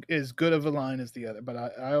 it's as good of a line as the other, but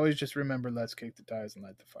I always just remember "Let's kick the tires and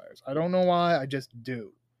light the fires." I don't know why, I just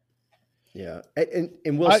do. Yeah,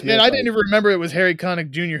 and Will Smith. I didn't even remember it was Harry Connick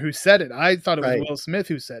Jr. who said it. I thought it was Will Smith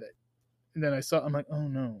who said it, and then I'm like, oh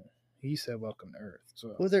no, he said welcome to Earth.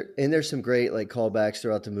 So Well, there's some great like callbacks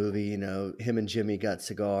throughout the movie. You know, him and Jimmy got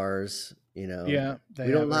cigars. You know, yeah,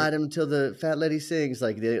 we don't light them till the fat lady sings.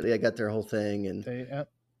 Like they got their whole thing, and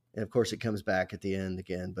of course it comes back at the end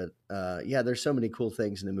again. But yeah, there's so many cool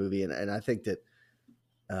things in the movie, and I think that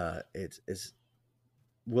it's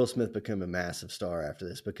Will Smith become a massive star after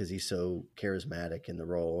this because he's so charismatic in the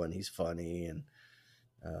role and he's funny and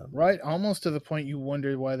right, almost to the point you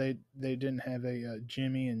wondered why they didn't have a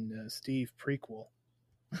Jimmy and Steve prequel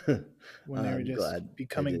when they were just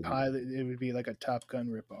becoming pilot. It would be like a Top Gun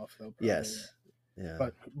ripoff, though. Probably. Yes, yeah,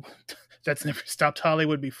 but that's never stopped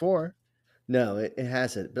Hollywood before. No, it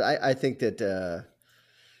hasn't. But I think that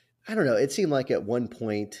I don't know. It seemed like at one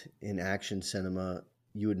point in action cinema,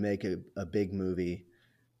 you would make a big movie,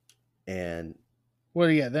 and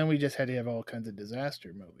then we just had to have all kinds of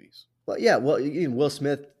disaster movies. Well, yeah. Well, Will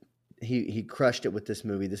Smith, he crushed it with this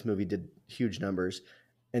movie. This movie did huge numbers,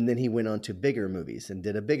 and then he went on to bigger movies and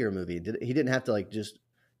did a bigger movie. He didn't have to like just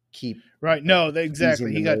keep right. No,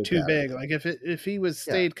 exactly. He got too big. Like if he was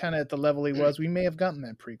stayed kind of at the level he was, we may have gotten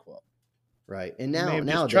that prequel. Right, and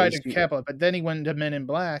now tried to cap it, but then he went into Men in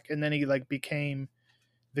Black, and then he like became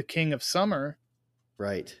the King of Summer.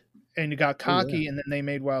 Right, and he got cocky, and then they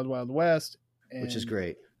made Wild Wild West, which is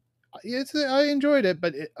great. I enjoyed it,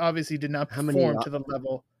 but it obviously did not perform to the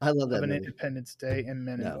level I love that of an movie. Independence Day and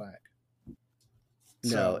Men in Black.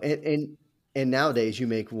 No, and nowadays you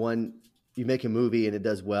make a movie and it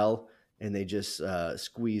does well, and they just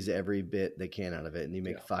squeeze every bit they can out of it, and you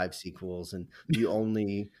make 5 sequels, and you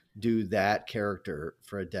only do that character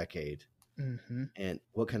for a decade. Mm-hmm. And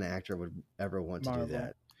what kind of actor would ever want to do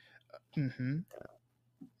that? Mm-hmm.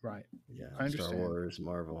 Right. Yeah. I understand. Star Wars,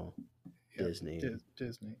 Marvel, Disney.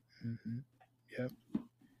 Disney. Mm-hmm. Yep.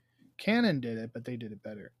 Canon did it, but they did it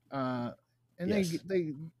better. And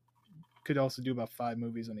they could also do about 5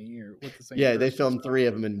 movies in a year with the same. Yeah, they filmed 3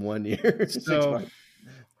 of them in 1 year. So,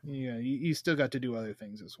 yeah, you still got to do other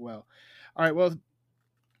things as well. All right, well,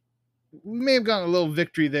 we may have gotten a little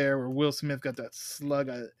victory there where Will Smith got that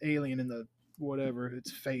slug alien in the whatever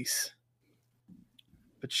its face.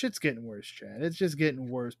 But shit's getting worse, Chad. It's just getting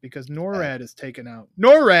worse because NORAD is taken out.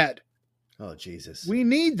 NORAD! Oh, Jesus. We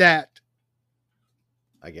need that.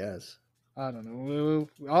 I guess. I don't know.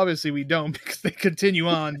 Obviously, we don't because they continue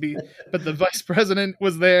on. But the vice president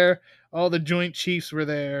was there. All the joint chiefs were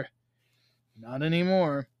there. Not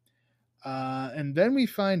anymore. And then we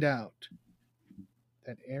find out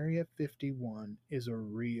that Area 51 is a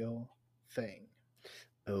real thing.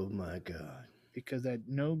 Oh, my God. Because that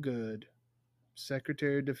no good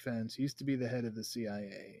Secretary of Defense used to be the head of the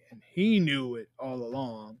CIA, and he knew it all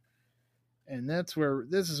along. And this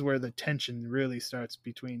is where the tension really starts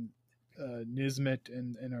between Nismet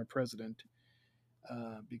and our president,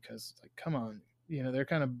 because like, come on, they're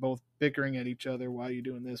kind of both bickering at each other. Why are you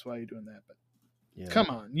doing this? Why are you doing that? But come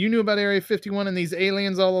on, you knew about Area 51 and these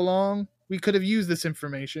aliens all along. We could have used this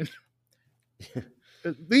information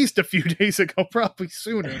at least a few days ago, probably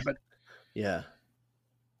sooner. But yeah.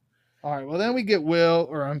 All right. Well, then we get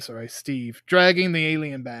Steve dragging the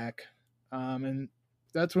alien back, and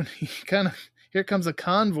that's when he here comes a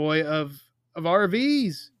convoy of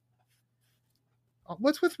RVs.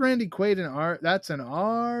 What's with Randy Quaid and that's an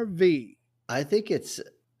RV? I think it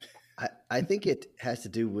has to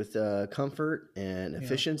do with comfort and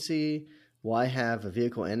efficiency. Why have a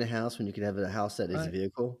vehicle and a house when you can have a house that is a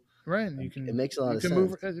vehicle? Right. And it makes a lot of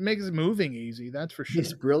sense. It makes moving easy. That's for sure.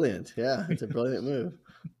 He's brilliant. Yeah. It's a brilliant move.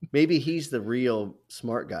 Maybe he's the real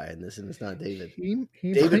smart guy in this, and it's not David.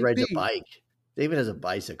 David rides a bike. David has a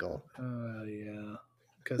bicycle. Yeah.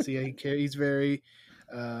 Because he's very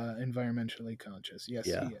environmentally conscious. Yes,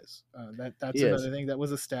 he is. That's another thing that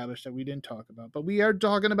was established that we didn't talk about, but we are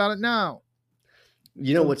talking about it now.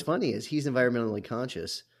 What's funny is he's environmentally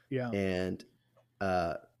conscious. Yeah. And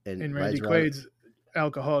Randy Quaid's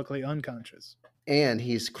alcoholically unconscious. And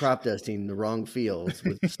he's crop dusting the wrong fields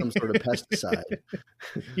with some sort of pesticide.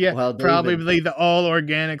 Yeah, probably the all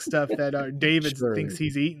organic stuff that David thinks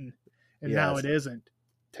he's eating, and now it isn't.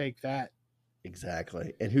 Take that.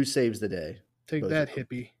 Exactly. And who saves the day? Take that,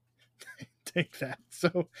 hippie. Take that.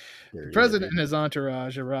 So the president and his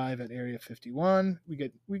entourage arrive at Area 51.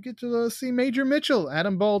 We get to see Major Mitchell,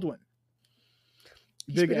 Adam Baldwin.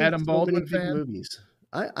 Big Adam Baldwin fan. Movies.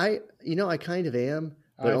 I kind of am.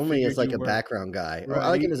 But only as like a background guy. Right. I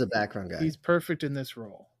like him as a background guy. He's perfect in this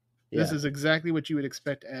role. Yeah. This is exactly what you would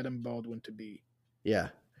expect Adam Baldwin to be. Yeah.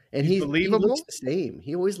 And he's believable. He looks the same.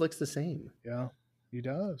 He always looks the same. Yeah, he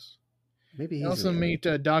does. Maybe he's also meet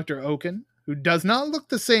Dr. Oken, who does not look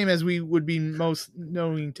the same as we would be most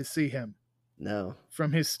knowing to see him. No.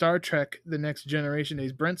 From his Star Trek The Next Generation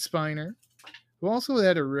days, Brent Spiner, who also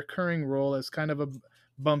had a recurring role as kind of a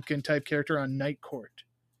bumpkin type character on Night Court,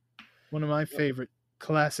 one of my favorite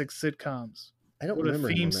classic sitcoms. I don't What a remember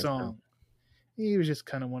him theme on that show. song. He was just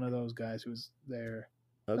kind of one of those guys who was there.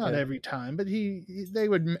 Not Okay. every time, but they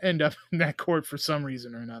would end up in that court for some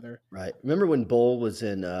reason or another. Right. Remember when Bull was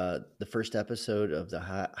in the first episode of the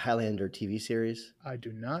Highlander TV series? I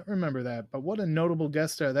do not remember that, but what a notable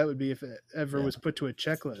guest star that would be if it ever was put to a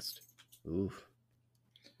checklist. Oof.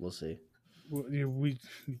 We'll see. We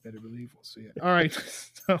better believe we'll see it. All right.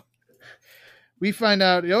 So we find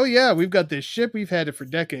out, oh yeah, we've got this ship. We've had it for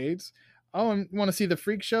decades. Oh, and want to see the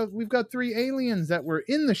freak show? We've got 3 aliens that were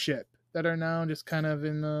in the ship that are now just kind of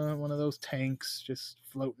in one of those tanks, just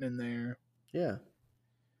floating in there. Yeah.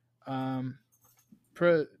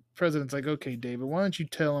 President's like, okay, David, why don't you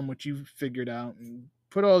tell him what you figured out and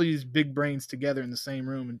put all these big brains together in the same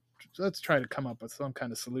room and let's try to come up with some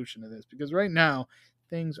kind of solution to this, because right now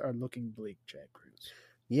things are looking bleak, Chad Cruz.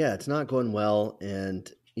 Yeah, it's not going well,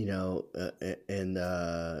 and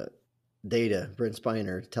Data, Brent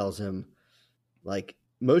Spiner, tells him like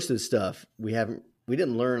most of the stuff we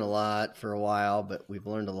didn't learn a lot for a while, but we've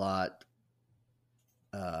learned a lot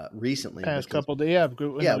recently. Past couple days,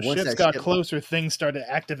 when those once ships that got ship- closer, things started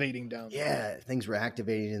activating down there. Yeah, things were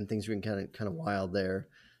activating and things were kind of wild there.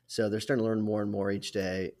 So they're starting to learn more and more each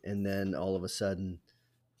day, and then all of a sudden,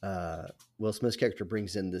 Will Smith's character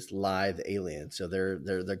brings in this live alien. So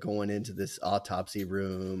they're going into this autopsy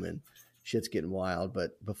room and shit's getting wild.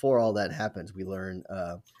 But before all that happens, we learn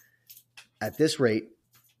at this rate,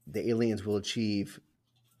 the aliens will achieve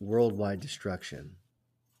worldwide destruction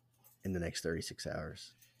in the next 36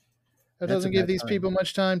 hours. That That's doesn't a give bad these time. people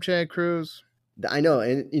much time, Chad Cruz. I know.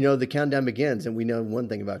 And, the countdown begins, and we know one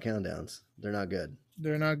thing about countdowns. They're not good.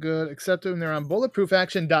 They're not good, except when they're on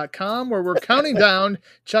bulletproofaction.com, where we're counting down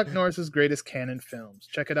Chuck Norris's greatest canon films.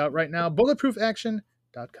 Check it out right now,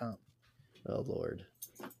 bulletproofaction.com. Oh, Lord.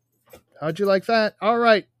 How'd you like that? All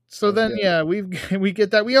right. So That's then, good. yeah, we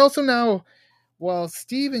get that. We also now, while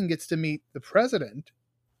Steven gets to meet the president,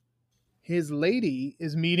 his lady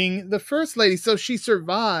is meeting the first lady. So she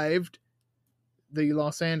survived the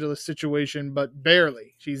Los Angeles situation, but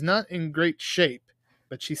barely. She's not in great shape,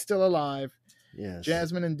 but she's still alive. Yes.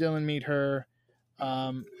 Jasmine and Dylan meet her.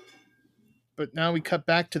 But now we cut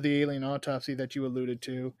back to the alien autopsy that you alluded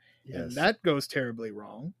to. Yes. And that goes terribly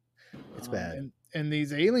wrong. It's bad. And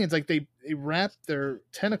these aliens, like they wrap their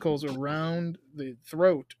tentacles around the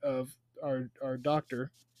throat of our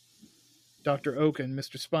doctor, Dr. Oaken,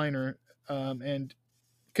 Mr. Spiner, and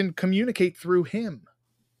can communicate through him.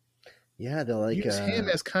 Yeah, they're like Use him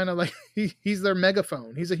as kind of like he's their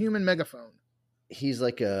megaphone. He's a human megaphone. he's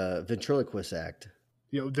like a ventriloquist act.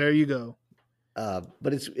 There you go.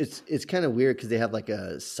 But it's kind of weird because they have like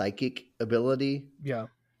a psychic ability. Yeah.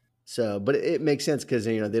 So, but it makes sense because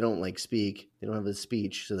they don't like speak. They don't have a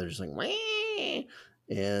speech, so they're just like, wah!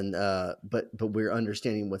 And but we're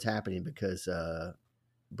understanding what's happening because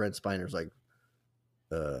Brent Spiner's like,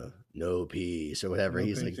 no peace or whatever. No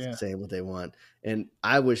He's peace, like yeah. saying what they want. And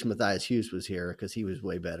I wish Matthias Hughes was here because he was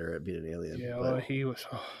way better at being an alien. Yeah, but, well, he was.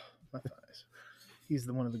 Oh, Matthias. He's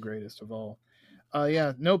one of the greatest of all.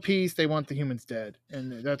 Yeah, no peace. They want the humans dead,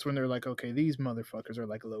 and that's when they're like, okay, these motherfuckers are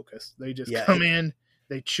like locusts. They just come in,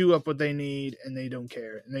 they chew up what they need, and they don't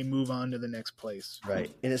care, and they move on to the next place. right.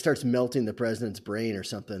 And it starts melting the president's brain or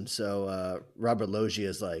something. So Robert Loggia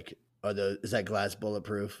is like, is that glass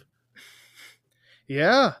bulletproof?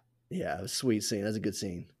 Yeah. Yeah, it was a sweet scene. That's a good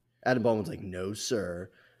scene. Adam Baldwin's like, no, sir.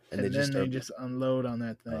 And then they just unload on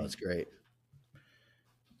that thing. Oh, it's great.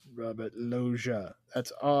 Robert Loggia.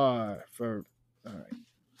 That's R for. All right, I'm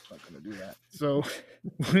not gonna do that. So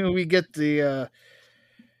we get the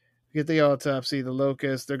autopsy, the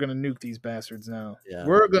locust. They're gonna nuke these bastards now. Yeah.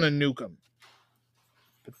 We're gonna nuke them.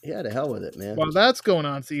 Yeah, to hell with it, man. While that's going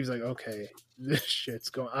on, Steve's like, okay, this shit's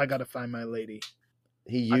going. I gotta find my lady.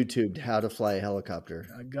 He YouTubed how to fly a helicopter.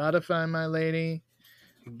 I gotta find my lady.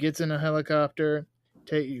 He gets in a helicopter.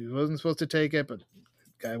 He wasn't supposed to take it, but the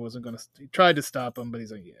guy wasn't gonna. He tried to stop him, but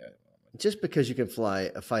he's like, yeah. Just because you can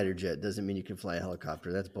fly a fighter jet doesn't mean you can fly a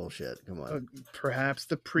helicopter. That's bullshit. Come on. Perhaps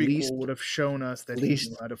the prequel would have shown us that he Least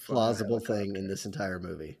knew how to fly a plausible helicopter. thing in this entire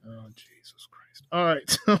movie. Oh, Jesus Christ. All right.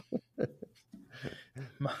 So,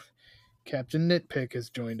 Captain Nitpick has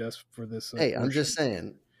joined us for this. Hey, I'm portion. just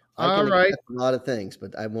saying. I All can right. accept a lot of things,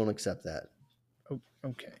 but I won't accept that. Oh,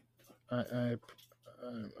 okay. I'm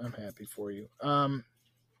happy for you.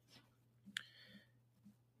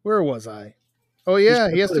 Where was I? Oh, yeah.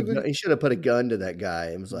 He should have put a gun to that guy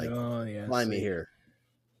and was like, oh, yeah. fly me see. here.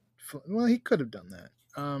 Well, he could have done that.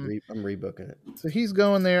 I'm rebooking it. So he's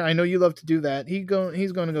going there. I know you love to do that. He's going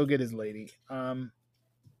to go get his lady.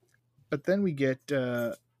 But then we get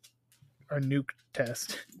our nuke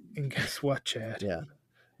test, and guess what, Chad? Yeah.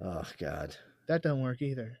 Oh God. That don't work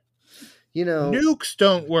either. You know, Nukes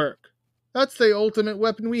don't work. That's the ultimate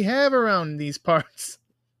weapon we have around these parts.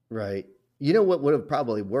 right. You know what would have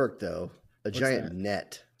probably worked though? What's Giant that?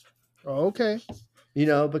 net. Oh, okay. You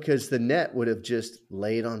know, because the net would have just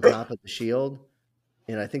laid on top of the shield,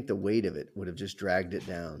 and I think the weight of it would have just dragged it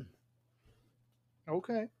down.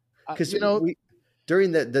 Okay. Because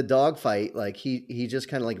during the dog fight, like he just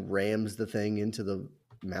kind of like rams the thing into the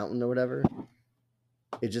mountain or whatever.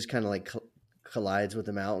 It just kind of like collides with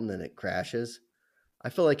the mountain and it crashes. I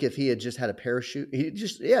feel like if he had just had a parachute, he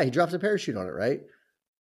drops a parachute on it, right?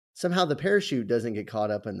 Somehow the parachute doesn't get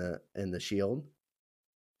caught up in the shield.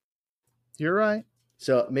 You're right.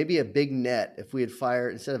 So maybe a big net. If we had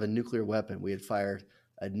fired instead of a nuclear weapon, we had fired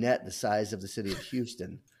a net the size of the city of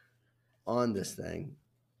Houston on this thing.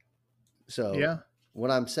 So Yeah. what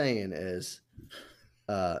I'm saying is,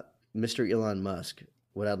 Mr. Elon Musk,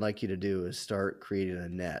 what I'd like you to do is start creating a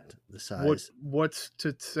net the size What's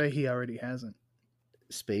to say he already hasn't?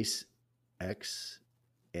 SpaceX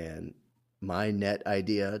and my net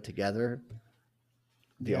idea together,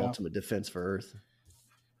 the ultimate defense for Earth.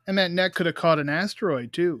 And that net could have caught an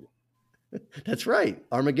asteroid too. That's right.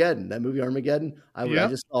 Armageddon, that movie Armageddon. I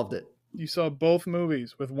just solved it. You saw both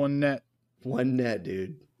movies with one net. One net,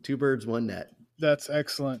 dude. Two birds, one net. That's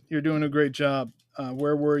excellent. You're doing a great job.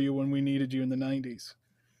 Where were you when we needed you in the 90s?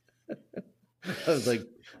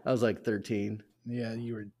 I was like 13. Yeah,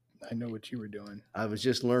 you were. I know what you were doing. I was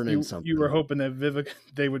just learning something. You were hoping that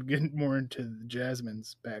they would get more into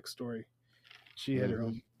Jasmine's backstory. She had her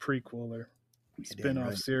own prequel or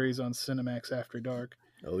spin-off series on Cinemax After Dark.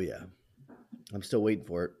 Oh yeah, I'm still waiting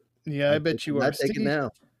for it. Yeah, I bet you are. I'd take it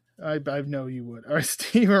now. I know you would. All right,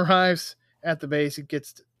 Steve arrives at the base. He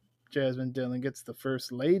gets Jasmine Dillon, gets the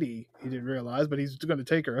first lady. He didn't realize, but he's going to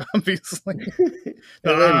take her, obviously.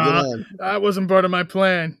 That wasn't part of my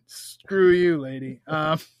plan. Screw you, lady.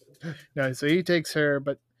 No, so he takes her,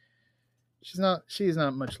 but she's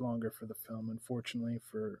not much longer for the film, unfortunately,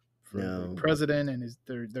 for the president and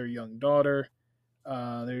their young daughter.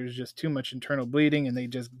 There's just too much internal bleeding, and they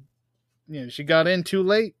just, she got in too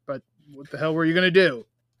late, but what the hell were you going to do?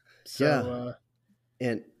 So,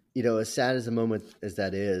 and as sad as a moment as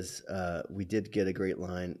that is, we did get a great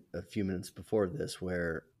line a few minutes before this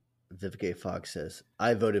where Vivica A. Fox says,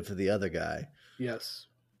 "I voted for the other guy." Yes.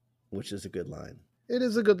 Which is a good line. It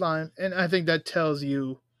is a good line. And I think that tells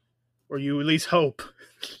you, or you at least hope,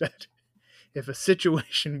 that if a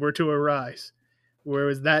situation were to arise where it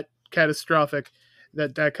was that catastrophic,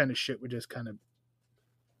 that kind of shit would just kind of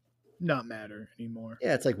not matter anymore.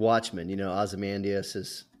 Yeah, it's like Watchmen,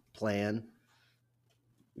 Ozymandias' plan.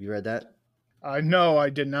 You read that? No, I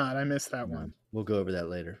did not. I missed that one. We'll go over that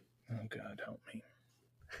later. Oh, God, help me.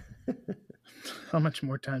 How much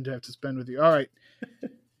more time do I have to spend with you? All right.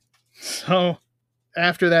 So,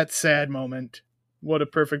 after that sad moment, what a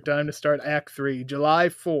perfect time to start Act 3, July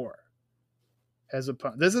 4.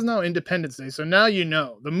 This is now Independence Day, so now you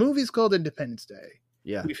know. The movie's called Independence Day.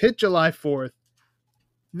 Yeah. We've hit July 4th.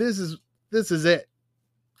 This is it.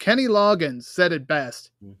 Kenny Loggins said it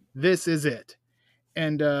best. This is it.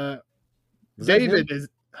 And David is...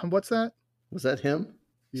 What's that? Was that him?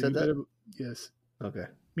 Said that? Yes. Okay.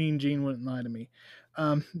 Mean Gene wouldn't lie to me.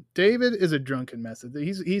 David is a drunken mess.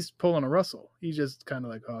 He's pulling a Russell. He's just kind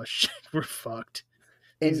of like, oh shit, we're fucked.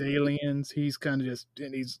 These aliens. He's kind of just,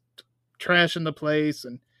 and he's trashing the place,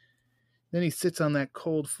 and then he sits on that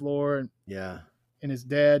cold floor, and and his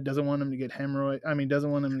dad doesn't want him to get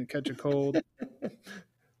doesn't want him to catch a cold,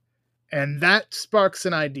 and that sparks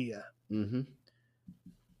an idea. Mm-hmm.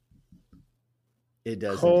 It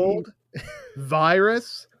does. Cold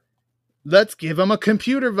virus. Let's give him a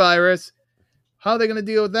computer virus. How are they going to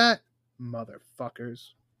deal with that? Motherfuckers.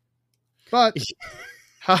 But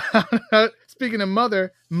speaking of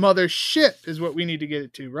mothership is what we need to get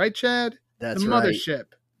it to, right, Chad? That's the mothership. Right.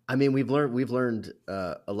 I mean, we've learned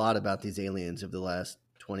a lot about these aliens over the last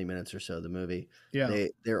 20 minutes or so of the movie. Yeah.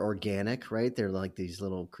 They're organic, right? They're like these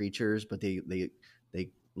little creatures, but they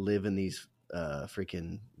live in these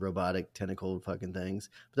freaking robotic tentacled fucking things.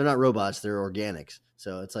 But they're not robots, they're organics.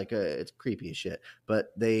 So it's like it's creepy as shit.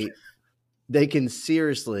 But they can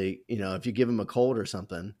seriously, if you give them a cold or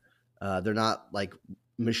something, they're not like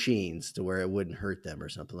machines to where it wouldn't hurt them or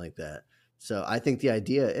something like that. So I think the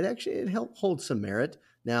idea, it holds some merit.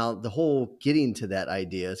 Now, the whole getting to that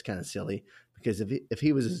idea is kind of silly because if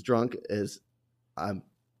he was as drunk as I'm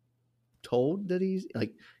told that he's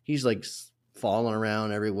like falling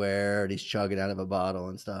around everywhere, and he's chugging out of a bottle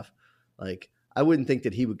and stuff. Like, I wouldn't think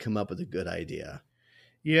that he would come up with a good idea.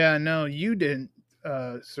 Yeah, no, you didn't.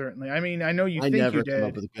 Certainly. I mean, I know you think never you come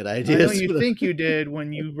up did. with good I ideas. know you think you did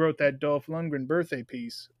when you wrote that Dolph Lundgren birthday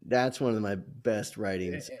piece. That's one of my best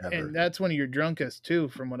writings ever. And that's one of your drunkest too,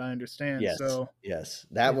 from what I understand. Yes, So yes,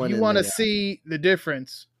 that if one. you want to see the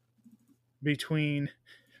difference between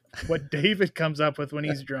what David comes up with when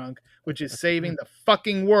he's drunk, which is saving the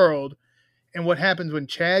fucking world, and what happens when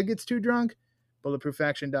Chad gets too drunk,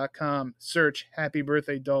 bulletproofaction.com, search Happy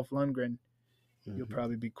Birthday Dolph Lundgren. You'll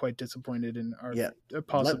probably be quite disappointed in our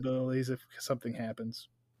possibilities if something happens.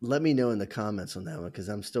 Let me know in the comments on that one, because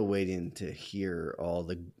I'm still waiting to hear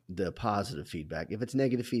all the positive feedback. If it's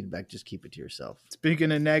negative feedback, just keep it to yourself.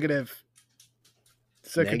 Speaking of negative,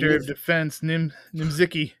 Secretary of Defense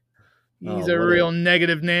Nimziki, he's a real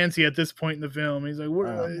negative Nancy at this point in the film. He's like,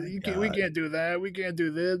 we can't do that. We can't do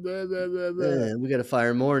this. Blah, blah, blah, blah. Yeah, we got to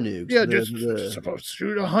fire more nukes. Yeah, just supposed to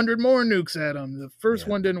shoot 100 more nukes at him. The first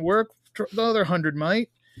one didn't work. The other 100 might.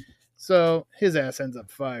 So his ass ends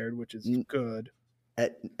up fired, which is good.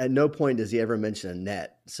 At no point does he ever mention a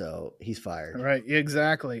net, so he's fired. Right,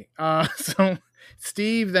 exactly. So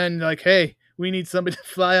Steve then like, hey, we need somebody to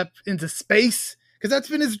fly up into space, because that's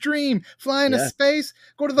been his dream. Fly into space,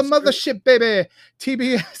 go to the mothership, baby.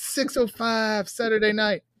 TBS 605 Saturday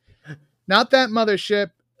night. Not that mothership.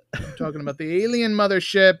 I'm talking about the alien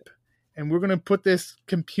mothership. And we're going to put this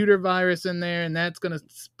computer virus in there, and that's going to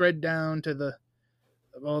spread down to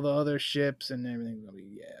all the other ships and everything.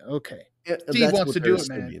 Okay. Steve wants to do it,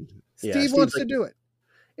 man. Steve wants to do it.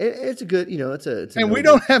 It's a good, it's and we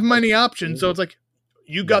don't have many options, so it's like,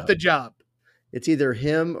 you got the job. It's either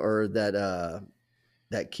him or that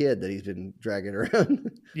kid that he's been dragging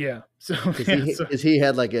around. Yeah. So he had did he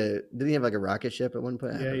have like a rocket ship at one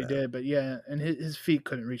point? Yeah, he did. But yeah, and his feet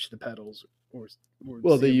couldn't reach the pedals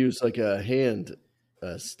well, they use like a hand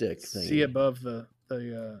stick thing. See above the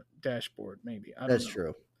dashboard, maybe. I don't know. That's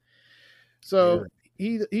true. So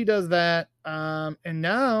he does that, and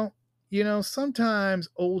now sometimes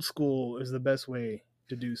old school is the best way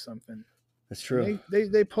to do something. That's true.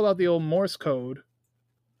 They pull out the old Morse code,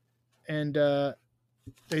 and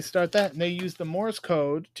they start that, and they use the Morse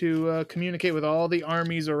code to communicate with all the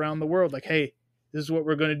armies around the world. Like, hey, this is what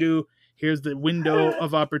we're going to do. Here's the window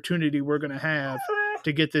of opportunity we're going to have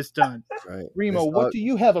to get this done. Right. Remo, what do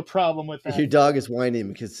you have a problem with that? Your dog is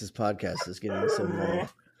whining because this podcast is getting so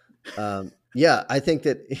long. Yeah, I think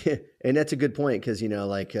that, and that's a good point, because,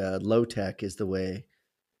 low tech is the way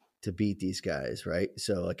to beat these guys, right?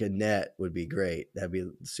 So like a net would be great. That'd be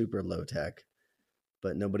super low tech,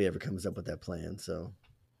 but nobody ever comes up with that plan. So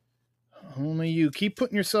only you keep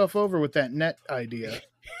putting yourself over with that net idea.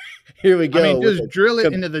 Here we go. I mean, just drill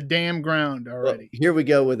it into the damn ground already. Well, here we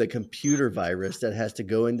go with a computer virus that has to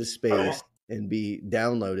go into space and be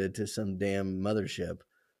downloaded to some damn mothership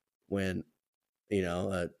when,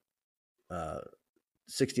 a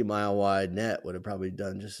 60-mile wide net would have probably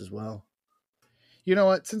done just as well. You know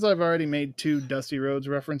what? Since I've already made 2 Dusty Rhodes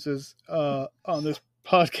references on this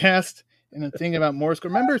podcast, and a thing about Morse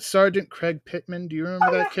code, remember Sergeant Craig Pittman? Do you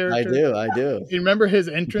remember that character? I do. Do you remember his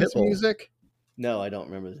entrance music? No, I don't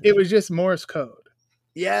remember. It was just Morse code.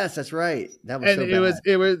 Yes, that's right. That was and so it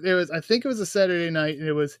bad. was. I think it was a Saturday night, and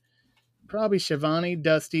it was probably Shivani,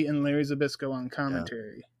 Dusty, and Larry Zabisco on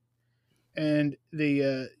commentary. Yeah. And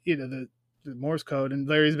the Morse code, and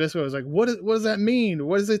Larry Zabisco was like, "What does that mean?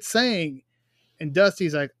 What is it saying?" And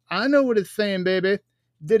Dusty's like, "I know what it's saying, baby.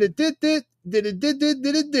 Did it did it."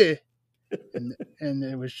 And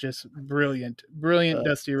it was just brilliant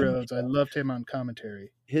Dusty Rhodes. I loved him on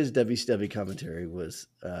commentary. His WCW commentary was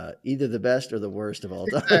either the best or the worst of all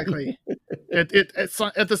time. Exactly. It's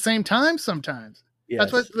at the same time sometimes. Yes.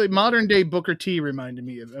 That's what the modern day Booker T reminded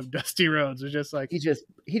me of Dusty Rhodes. It was just like he just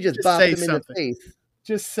bopped him in the face.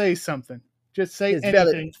 Just say something. Just say anything.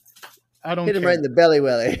 Belly. I don't hit care. Him right in the belly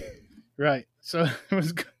welly. Right. So it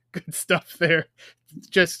was good stuff there.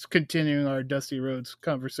 Just continuing our Dusty Rhodes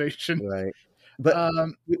conversation. Right. But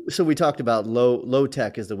so we talked about low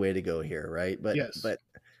tech is the way to go here, right? But yes.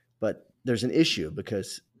 But there's an issue,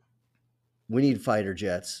 because we need fighter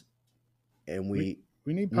jets, and we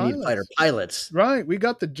need fighter pilots. Right. We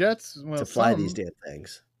got the jets to fly these damn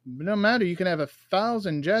things. No matter, you can have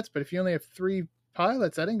 1,000 jets, but if you only have 3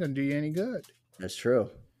 pilots, that ain't going to do you any good. That's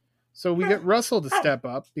true. So we get Russell to step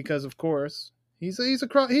up, because of course he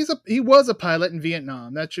was a pilot in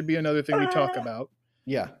Vietnam. That should be another thing we talk about.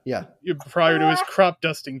 Yeah. Prior to his crop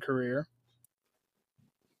dusting career.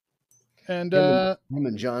 And him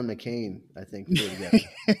and John McCain, I think,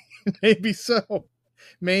 maybe so.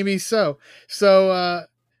 So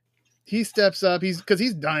he steps up. He's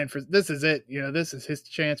dying for this. Is it? This is his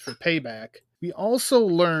chance for payback. We also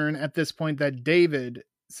learn at this point that David,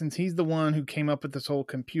 since he's the one who came up with this whole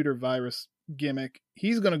computer virus gimmick,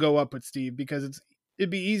 he's going to go up with Steve because it'd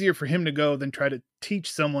be easier for him to go than try to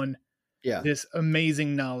teach someone this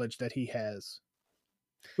amazing knowledge that he has,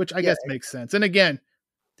 which I guess makes sense. And again,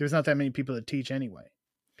 there's not that many people to teach anyway.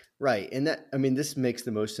 Right. And this makes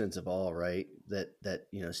the most sense of all, right? That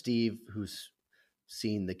Steve, who's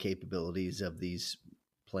seen the capabilities of these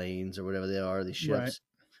planes or whatever they are, these ships, right,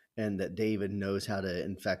 and that David knows how to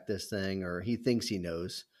infect this thing, or he thinks he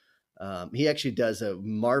knows. He actually does a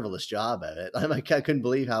marvelous job at it. I couldn't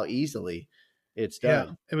believe how easily it's done.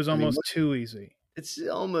 Yeah, it was almost too easy. It's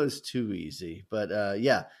almost too easy, but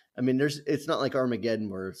it's not like Armageddon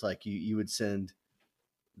where it's like you would send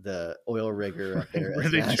the oil rigger up there where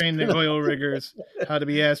they train the oil riggers how to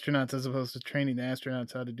be astronauts as opposed to training the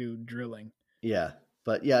astronauts how to do drilling. Yeah,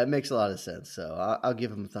 but it makes a lot of sense. So I'll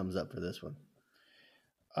give him a thumbs up for this one.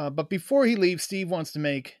 But before he leaves, Steve wants to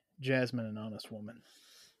make Jasmine an honest woman.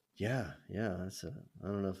 Yeah. I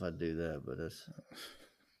don't know if I'd do that, but it's.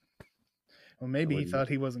 Well, maybe he thought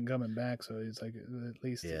he wasn't coming back, so he's like, at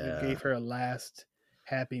least he gave her a last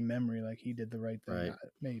happy memory, like he did the right thing. Right.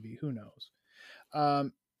 Maybe, who knows?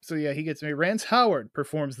 So he gets married. Rance Howard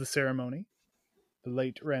performs the ceremony. The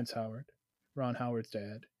late Rance Howard, Ron Howard's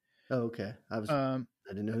dad. Oh, okay. I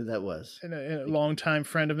didn't know who that was. And a longtime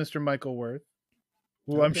friend of Mr. Michael Worth,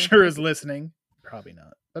 who I'm sure is listening. Probably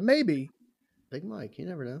not, but maybe. Big Mike, you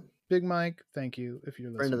never know. Big Mike, thank you if you're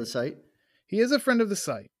listening. Friend of the site. He is a friend of the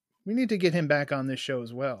site. We need to get him back on this show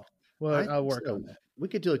as well. Well, I'll work on that. We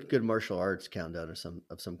could do a good martial arts countdown of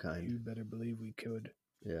some kind. You better believe we could.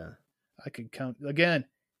 Yeah. I could count again.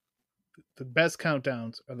 The best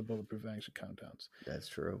countdowns are the Bulletproof Action countdowns. That's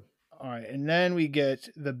true. All right, and then we get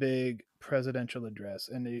the big presidential address,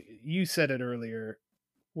 and you said it earlier.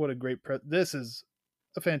 What a great this is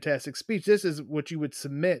a fantastic speech. This is what you would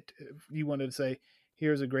submit if you wanted to say,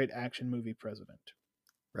 "Here's a great action movie president."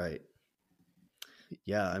 Right.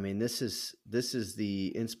 Yeah, I mean, this is the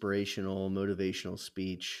inspirational, motivational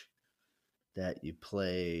speech that you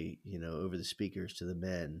play, over the speakers to the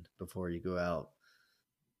men before you go out,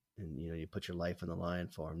 and you put your life on the line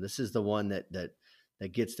for them. This is the one that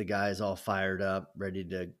gets the guys all fired up, ready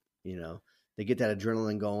to, they get that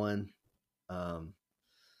adrenaline going, and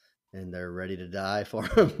they're ready to die for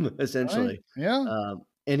him, essentially. Right. Yeah.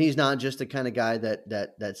 And he's not just the kind of guy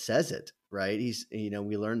that says it. Right. He's, we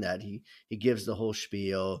learned that he gives the whole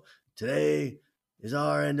spiel. Today is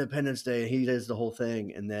our Independence Day. He does the whole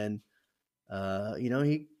thing. And then,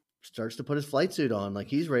 he starts to put his flight suit on. Like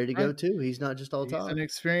he's ready to go too. He's not just all talk. He's an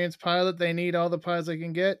experienced pilot. They need all the pilots they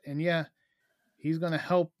can get. And he's going to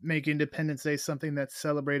help make Independence Day something that's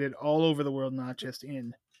celebrated all over the world, not just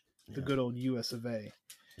in the good old US of A.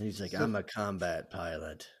 And he's like, I'm a combat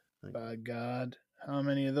pilot. Like, by God. How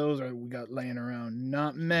many of those we got laying around?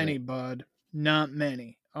 Not many, bud. Not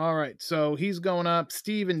many. All right, so he's going up.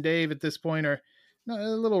 Steve and Dave at this point are a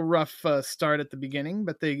little rough start at the beginning,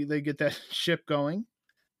 but they get that ship going.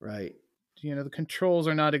 Right. The controls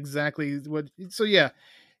are not exactly what. So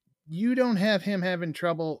you don't have him having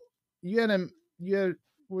trouble.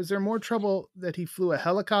 Was there more trouble that he flew a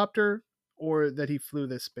helicopter or that he flew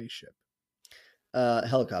this spaceship?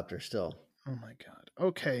 Helicopter still. Oh my God.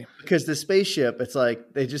 Okay. Because the spaceship, it's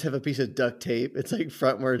like they just have a piece of duct tape. It's like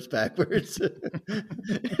frontwards, backwards.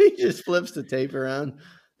 He just flips the tape around.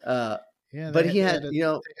 But he had, they had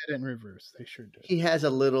it in reverse. They sure did. He has a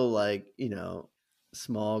little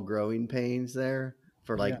small growing pains there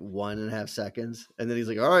for 1.5 seconds. And then he's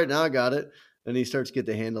like, all right, now I got it. And he starts to get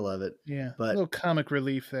the handle of it. Yeah. But a little comic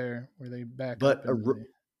relief there where they back but up. But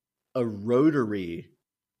a rotary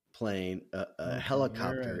plane, a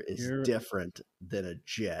helicopter is different than a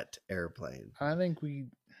jet airplane. I think we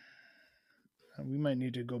might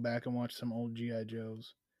need to go back and watch some old G.I.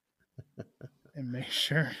 Joes and make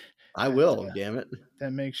sure. I will, damn it.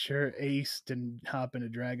 That makes sure Ace didn't hop in a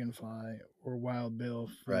Dragonfly or Wild Bill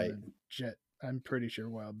from a jet. I'm pretty sure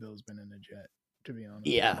Wild Bill's been in a jet, to be honest.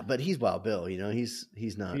 Yeah, but he's Wild Bill,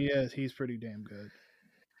 he's not. He is. He's pretty damn good.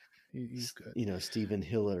 He's good. Stephen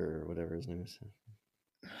Hiller or whatever his name is.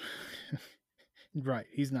 Right,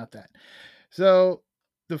 he's not that. So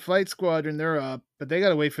the flight squadron, they're up, but they got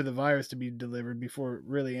to wait for the virus to be delivered before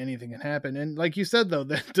really anything can happen. And like you said, though,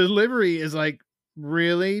 the delivery is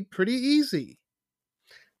really pretty easy.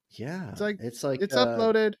 Yeah, it's it's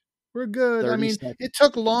uploaded. We're good. I mean, seconds. It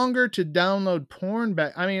took longer to download porn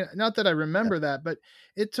back. I mean, not that I remember that, but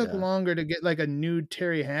it took longer to get a nude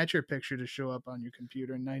Terry Hatcher picture to show up on your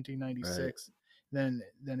computer in 1996 than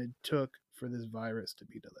it took for this virus to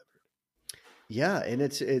be delivered. Yeah, and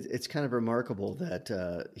it's kind of remarkable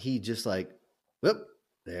that he just like, whoop,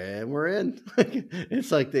 and we're in.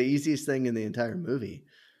 It's like the easiest thing in the entire movie,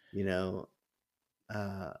 you know.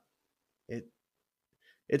 Uh, it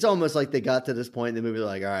it's almost like they got to this point in the movie, they're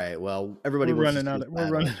like, all right, well, everybody We're wants to running see out this of we're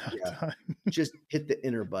battle. running out Yeah, of time. just hit the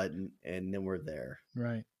enter button, and then we're there.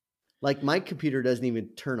 Right. Like my computer doesn't even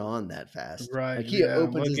turn on that fast. Right. Like he Yeah.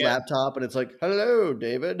 opens Well, his yeah. laptop and it's like, "Hello,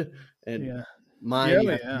 David," and Yeah. mine Yeah, you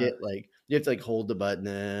have yeah. to hit like you have to like hold the button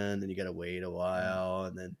in, then you got to wait a while,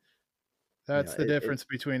 and then That's the it, difference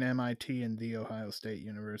between MIT and the Ohio State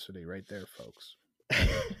University, right there, folks.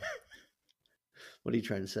 What are you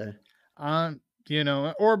trying to say? You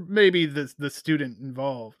know, or maybe the student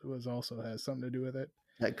involved was also has something to do with it.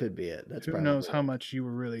 That could be it. That's Who probably knows it. how much you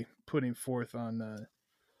were really putting forth on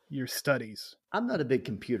your studies. I'm not a big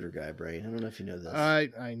computer guy, Brain. I don't know if you know this.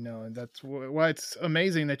 I know, and that's why it's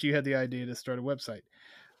amazing that you had the idea to start a website.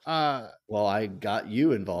 Well, I got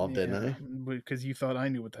you involved, didn't I? Because you thought I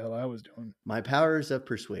knew what the hell I was doing. My powers of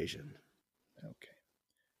persuasion. Okay,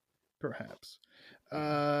 perhaps.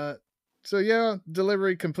 So yeah,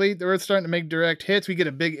 delivery complete. They're starting to make direct hits. We get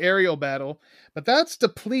a big aerial battle, but that's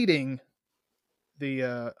depleting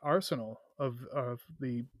the arsenal of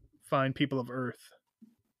the fine people of Earth.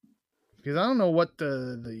 Because I don't know what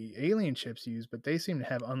the alien ships use, but they seem to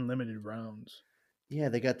have unlimited rounds. Yeah,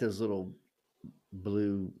 they got those little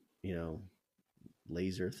blue,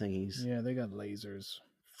 laser thingies. Yeah, they got lasers.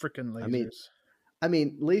 Freaking lasers. I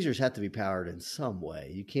mean, lasers have to be powered in some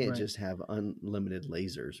way. You can't Right. just have unlimited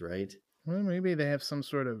lasers, right? Well, maybe they have some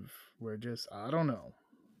sort of I don't know.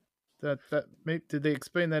 Did they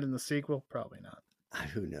explain that in the sequel? Probably not.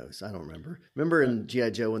 Who knows? I don't remember. Remember in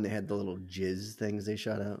G.I. Joe when they had the little jizz things they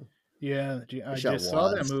shot out? Yeah, I shot just saw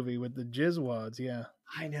that wads. movie with the jizz wads. Yeah,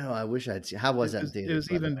 I know. I wish I'd seen. How was that? it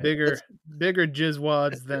was even bigger jizz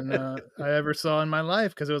wads than I ever saw in my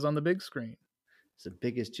life because it was on the big screen. It's the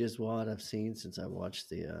biggest jizz wad I've seen since I watched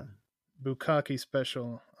the Bukkake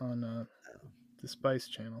special on the Spice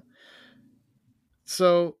Channel.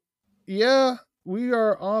 So, yeah, we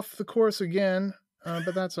are off the course again,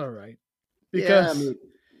 but that's all right. Because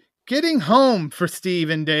getting home for Steve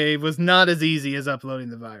and Dave was not as easy as uploading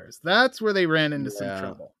the virus. That's where they ran into some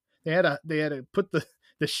trouble. They had to put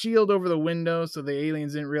the shield over the window so the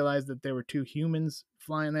aliens didn't realize that there were two humans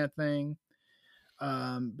flying that thing.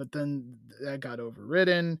 But then that got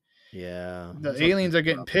overridden. Yeah. The aliens are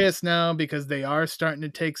getting pissed now because they are starting to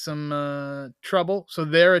take some trouble. So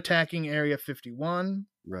they're attacking Area 51.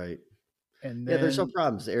 Right. And then, there's some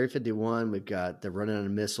problems. Area 51, they're running out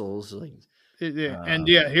of missiles.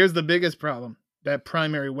 Here's the biggest problem. That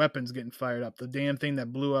primary weapon's getting fired up. The damn thing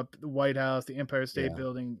that blew up the White House, the Empire State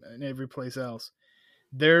Building, and every place else.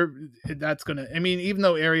 That's going to, even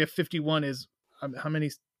though Area 51 is, how many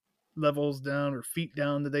levels down or feet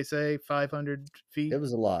down did they say? 500 feet? It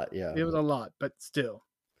was a lot, yeah. It was a lot, but still.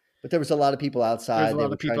 But there was a lot of people outside. There's a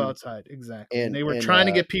lot of people outside, exactly. And they were trying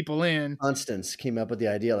to get people in. Constance came up with the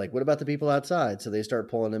idea, like, what about the people outside? So they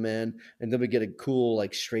start pulling them in, and then we get a cool,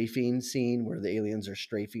 like, strafing scene where the aliens are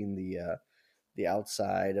strafing the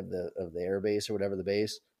outside of the airbase or whatever the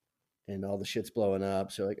base, and all the shit's blowing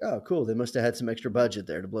up. So like, oh, cool. They must have had some extra budget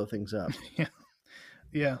there to blow things up.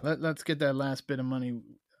 Yeah. Let's get that last bit of money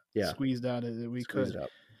squeezed out of it. We could.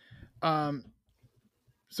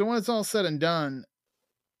 So when it's all said and done,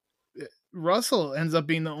 Russell ends up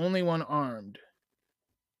being the only one armed.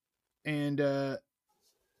 And,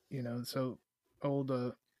 so old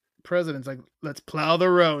president's like, let's plow the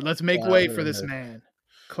road. Let's make way for this man.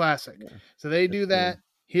 Classic. Yeah. So they do that.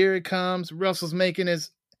 Here it comes. Russell's making his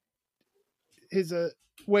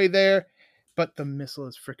way there, but the missile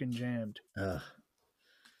is freaking jammed.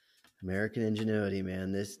 American ingenuity,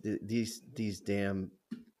 man. These damn.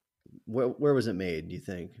 Where was it made? Do you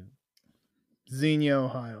think? Xenia,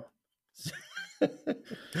 Ohio.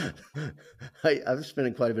 I've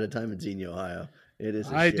spent quite a bit of time in Xenia, Ohio. It is.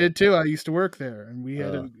 I did too. I used to work there, and we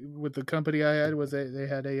had with the company I had they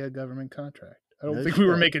had a government contract. I don't think we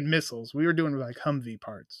were making missiles. We were doing like Humvee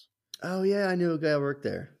parts. Oh yeah, I knew a guy who worked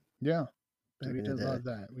there. Yeah, we did a lot of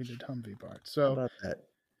that. We did Humvee parts. So how about that?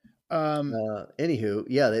 Anywho,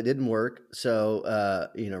 they didn't work. So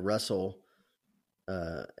Russell,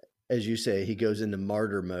 as you say, he goes into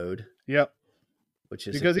martyr mode. Yep. Which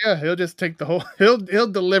is because he'll just take the whole. He'll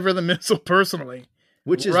deliver the missile personally.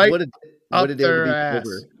 Which is right what did their ass.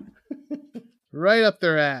 Right up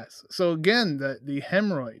their ass. So again, the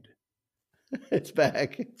hemorrhoid. It's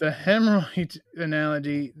back. The hemorrhoid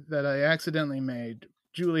analogy that I accidentally made.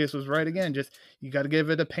 Julius was right again. Just you got to give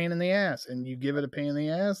it a pain in the ass, and you give it a pain in the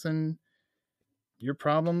ass, and your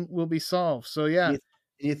problem will be solved. So yeah.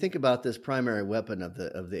 You think about this primary weapon of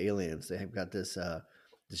the aliens. They have got this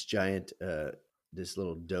this giant this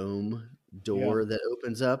little dome door that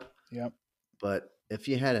opens up. Yep. But if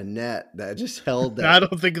you had a net that just held I that,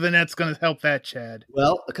 don't think the net's going to help that, Chad.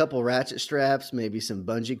 well, a couple ratchet straps, maybe some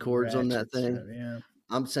bungee cords on that Ratchet thing. strap, yeah.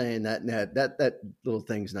 I'm saying that net, that little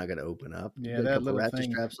thing's not going to open up. Yeah, Put a that couple little ratchet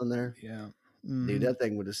thing. straps on there. Yeah. Dude, that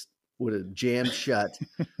thing would have jammed shut,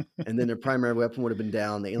 and then their primary weapon would have been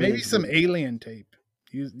down. The Maybe aliens some would- alien tape.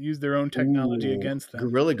 Use their own technology Ooh, against them.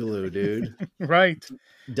 Gorilla glue, dude. Right.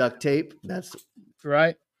 Duct tape. That's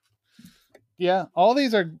Right. Yeah. All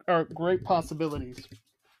these are great possibilities.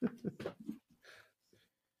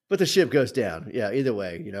 but the ship goes down. Yeah, either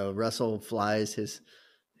way, Russell flies his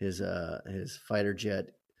fighter jet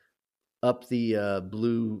up the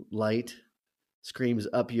blue light, screams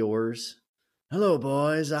up yours. Hello,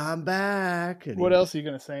 boys, I'm back. And What else are you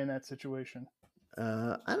going to say in that situation?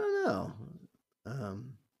 I don't know.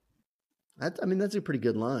 I mean, that's a pretty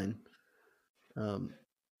good line.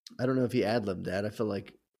 I don't know if he ad-libbed that. I feel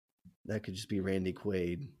like that could just be Randy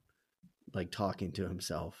Quaid, like talking to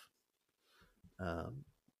himself.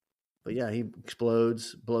 But yeah, he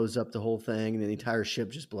explodes, blows up the whole thing, and the entire ship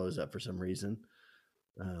just blows up for some reason.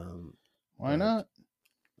 Why not?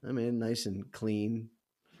 I mean, nice and clean.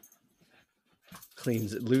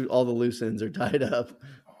 Cleans all the loose ends are tied up,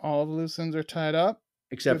 All the loose ends are tied up.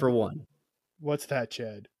 except for one. What's that,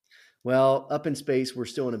 Chad? Well, up in space, we're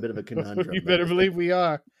still in a bit of a conundrum. You better believe we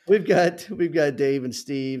are. We've got Dave and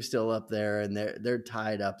Steve still up there, and they're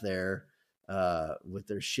tied up there with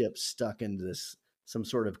their ship stuck into some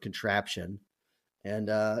sort of contraption. And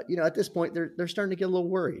at this point, they're starting to get a little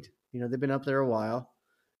worried. They've been up there a while,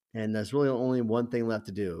 and there's really only one thing left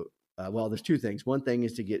to do. Well, there's two things. One thing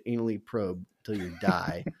is to get anally probed till you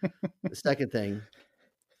die. The second thing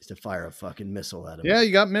is to fire a fucking missile at them. Yeah,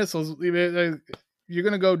 you got missiles. You're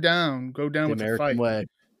gonna go down the with the American fight. way.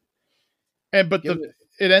 But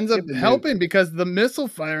it ends up give it a helping because the missile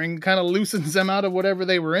firing kind of loosens them out of whatever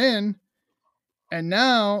they were in, and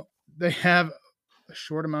now they have a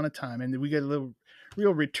short amount of time, and we get a little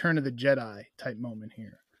real Return of the Jedi type moment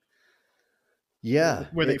here. Yeah,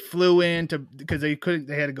 where they flew in because they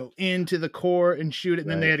had to go into the core and shoot it, and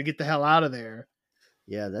then they Right. had to get the hell out of there.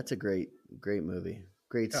 Yeah, that's a great movie.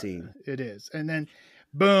 Great scene. It is, and then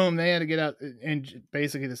boom, they had to get out, and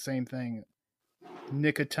basically the same thing,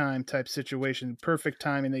 nick of time type situation, perfect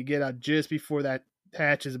timing. They get out just before that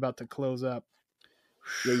hatch is about to close up.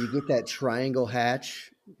 Yeah, you get that triangle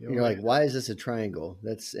hatch. Yeah, You're right. like, why is this a triangle?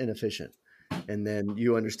 That's inefficient. And then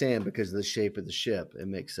you understand because of the shape of the ship. It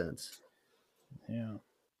makes sense.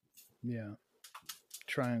 Yeah.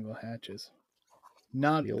 Triangle hatches,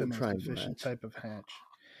 not The the old most triangle efficient hatch. type of hatch.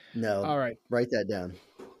 No. All right. Write that down.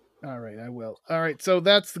 All right, I will. All right, so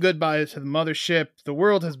that's the goodbye to the mothership. The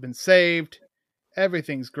world has been saved.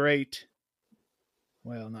 Everything's great.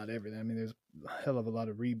 Well, not everything. I mean, there's a hell of a lot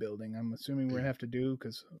of rebuilding. I'm assuming we're gonna have to do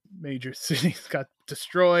because major cities got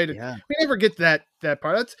destroyed. Yeah. We never get to that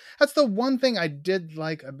part. That's the one thing I did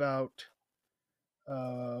like about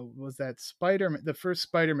was that Spider-Man, the first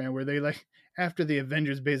Spider-Man, where they after the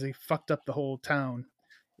Avengers basically fucked up the whole town.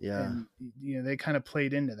 Yeah. And they kind of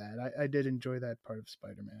played into that. I did enjoy that part of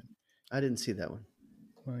Spider-Man. I didn't see that one.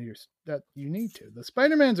 Well, you need to. The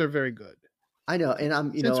Spider-Mans are very good. I know. And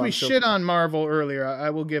I'm, Since we shit on Marvel earlier, I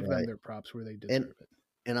will give them Right. their props where they deserve it.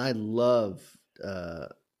 And I love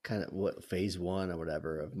kind of what phase 1 or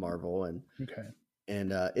whatever of Marvel. And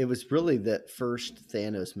it was really that first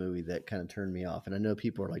Thanos movie that kind of turned me off. And I know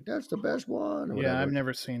people are like, that's the best one. Or whatever. Yeah, I've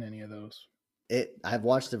never seen any of those. I've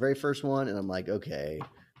watched the very first one and I'm like, okay,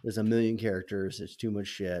 there's a million characters. It's too much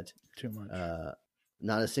shit. Too much.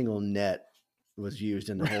 Not a single net was used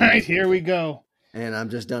in the whole Right, movie. here we go. And I'm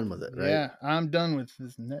just done with it, right? Yeah, I'm done with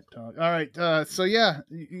this net talk. All right, so yeah,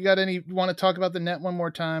 you want to talk about the net one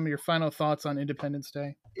more time? Your final thoughts on Independence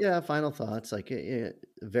Day? Yeah, final thoughts. Like a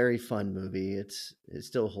very fun movie. It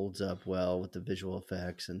still holds up well with the visual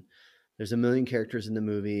effects, and there's a million characters in the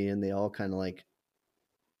movie, and they all kind of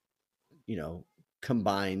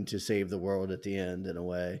combine to save the world at the end in a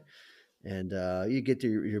way. And you get to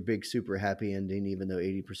your big super happy ending, even though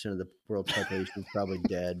 80% of the world's population is probably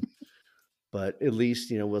dead. But at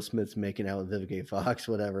least Will Smith's making out with Vivica Fox,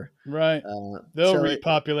 whatever. Right. They'll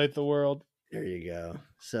repopulate the world. There you go.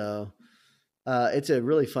 So it's a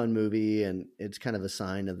really fun movie, and it's kind of a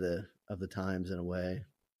sign of the times in a way.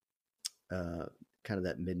 Kind of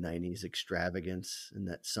that mid-90s extravagance and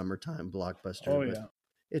that summertime blockbuster. Oh, but yeah.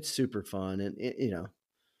 It's super fun, and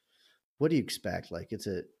what do you expect? Like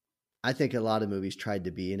I think a lot of movies tried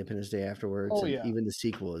to be Independence Day afterwards. Oh, and yeah. even the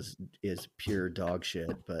sequel is pure dog shit,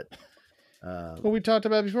 but Well, we talked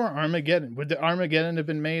about before Armageddon. Would the Armageddon have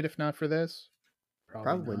been made if not for this?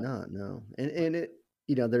 Probably not. No. And it,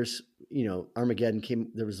 you know, there's, you know, Armageddon came,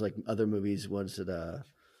 there was like other movies. Was it,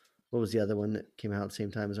 what was the other one that came out at the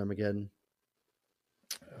same time as Armageddon?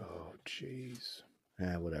 Oh, jeez.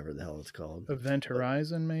 Whatever the hell it's called. Event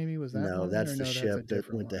Horizon, maybe? Was that No, one? that's Or the that's a ship that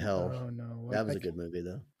different went to one? hell. Oh, no. That was a good movie,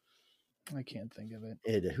 though. I can't think of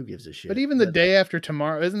it. Who gives a shit? But even The Day After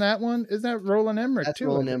Tomorrow, isn't that one? Isn't that Roland Emmerich, that's too?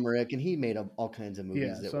 Roland Emmerich, and he made all kinds of movies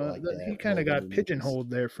Yeah, that so were like that. he kind of got movies. pigeonholed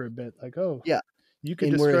there for a bit. Like, oh, Yeah. you can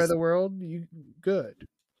And destroy whereas- the world? You good. Do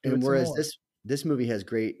it And some whereas more. this movie has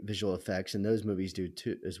great visual effects, and those movies do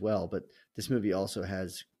too as well. But this movie also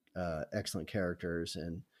has excellent characters,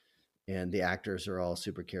 and the actors are all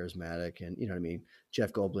super charismatic. And you know what I mean?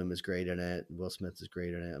 Jeff Goldblum is great in it. Will Smith is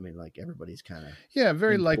great in it. I mean, like everybody's kind of Yeah,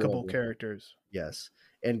 very in likable full- characters. yes.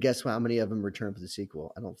 And guess how many of them return for the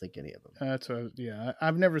sequel? I don't think any of them. That's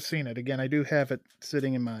I've never seen it. Again, I do have it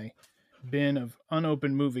sitting in my bin of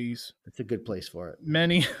unopened movies. It's a good place for it.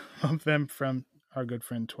 Many of them from our good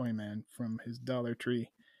friend Toyman from his Dollar Tree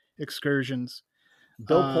excursions.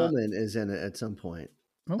 Bill Pullman is in it at some point.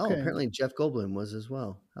 Okay. Oh, apparently Jeff Goldblum was as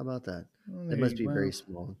well. How about that? Well, It must be well, very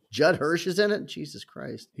small. Judd Hirsch is in it. Jesus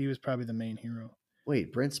Christ! He was probably the main hero.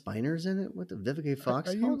 Wait, Brent Spiner's in it. What the Vivica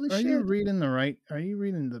Fox? Are Holy you shit! reading the right? Are you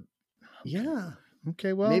reading the? Yeah.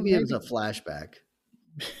 Okay, well, Maybe it was a flashback.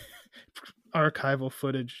 archival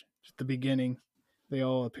footage at the beginning. They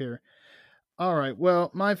all appear. All right.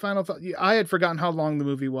 Well, my final thought. I had forgotten how long the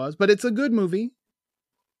movie was, but it's a good movie.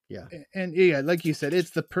 Yeah. And yeah, like you said,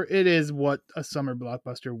 it is what a summer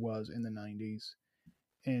blockbuster was in the 90s.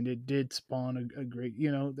 And it did spawn a great,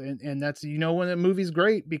 you know, and that's, you know, when a movie's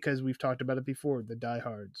great, because we've talked about it before, the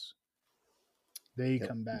diehards. They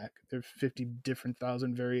come back. There's 50 different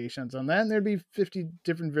thousand variations on that, and there'd be 50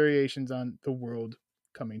 different variations on the world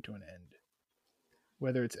coming to an end.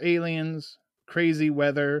 Whether it's aliens, crazy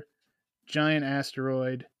weather, giant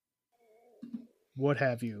asteroid, what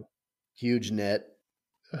have you. Huge net.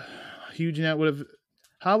 Huge net would have.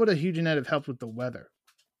 How would a huge net have helped with the weather?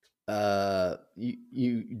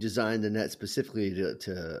 You designed the net specifically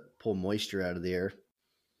to pull moisture out of the air.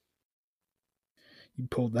 You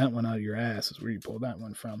pulled that one out of your ass. Is where you pulled that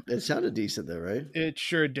one from. It sounded decent though, right? It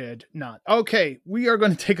sure did not. Okay, we are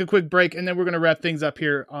going to take a quick break, and then we're going to wrap things up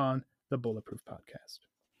here on the Bulletproof Podcast.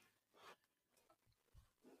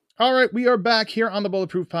 All right, we are back here on the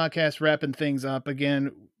Bulletproof Podcast, wrapping things up.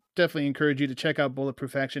 Again, definitely encourage you to check out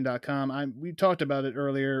bulletproofaction.com. We talked about it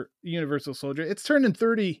earlier. Universal Soldier. It's turning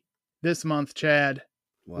 30 this month, Chad,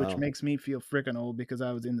 Wow. which makes me feel freaking old because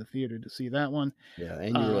I was in the theater to see that one. Yeah,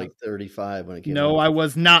 and you were like 35 when it came No, out. I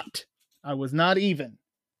was not. I was not even.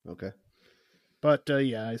 Okay. But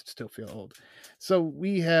yeah, I still feel old. So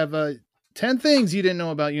we have 10 things you didn't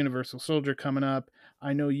know about Universal Soldier coming up.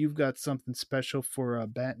 I know you've got something special for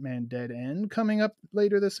Batman Dead End coming up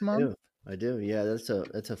later this month. I do. Yeah, that's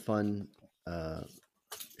a fun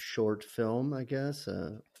short film, I guess,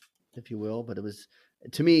 if you will. But it was,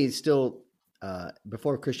 to me, still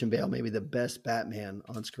before Christian Bale, maybe the best Batman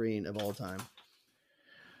on screen of all time.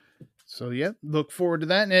 So yeah, look forward to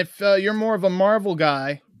that. And if you're more of a Marvel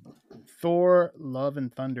guy, Thor: Love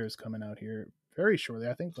and Thunder is coming out here very shortly.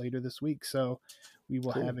 I think later this week. So we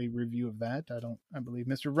will have a review of that. I believe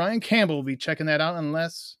Mr. Ryan Campbell will be checking that out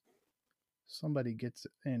unless somebody gets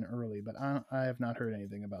in early, but I have not heard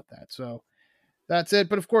anything about that. So that's it.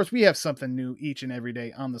 But of course, we have something new each and every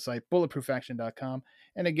day on the site, bulletproofaction.com.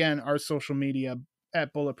 And again, our social media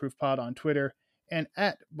at Bulletproof Pod on Twitter and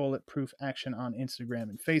at Bulletproof Action on Instagram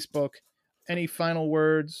and Facebook. Any final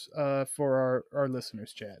words for our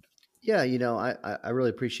listeners, Chad? Yeah, you know, I really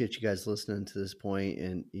appreciate you guys listening to this point.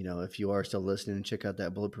 And, you know, if you are still listening, check out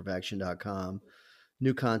that bulletproofaction.com.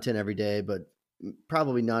 New content every day, but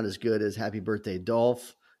probably not as good as Happy Birthday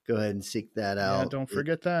Dolph. Go ahead and seek that out. Yeah, don't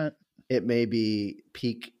forget that. It may be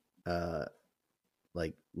peak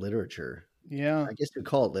like literature. Yeah. I guess you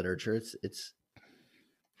call it literature.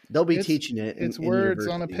 They'll be teaching it. It's in words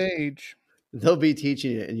on a universities. page. They'll be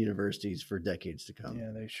teaching it in universities for decades to come. Yeah,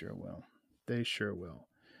 they sure will. They sure will.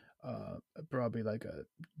 Probably like a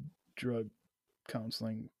drug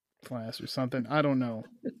counseling class or something. I don't know.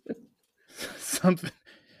 something.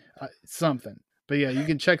 But yeah, you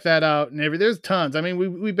can check that out. And there's tons. I mean,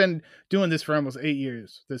 we've been doing this for almost 8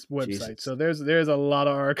 years. This website, Jesus. So there's a lot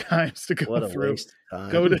of archives to go What a through. waste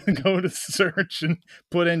of time. Go to search and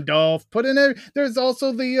put in Dolph. There's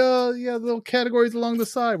also the little categories along the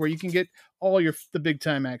side where you can get all the big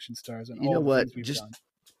time action stars and You all know the what? things we've done.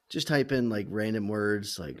 Just type in like random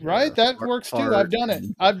words, like Right, that works too. I've done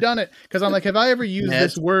it because I'm like, have I ever used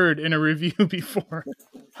this word in a review before?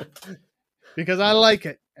 because I like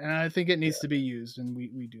it and I think it needs to be used, and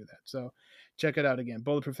we do that. So check it out again,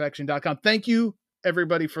 bulletproofection.com. Thank you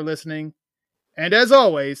everybody for listening, and as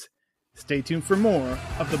always, stay tuned for more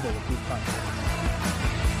of the Bulletproof Podcast.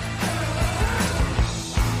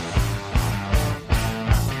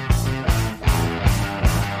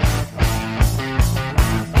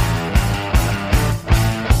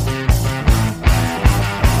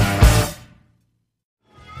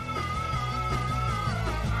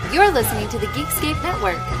 You're listening to the Geekscape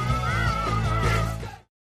Network.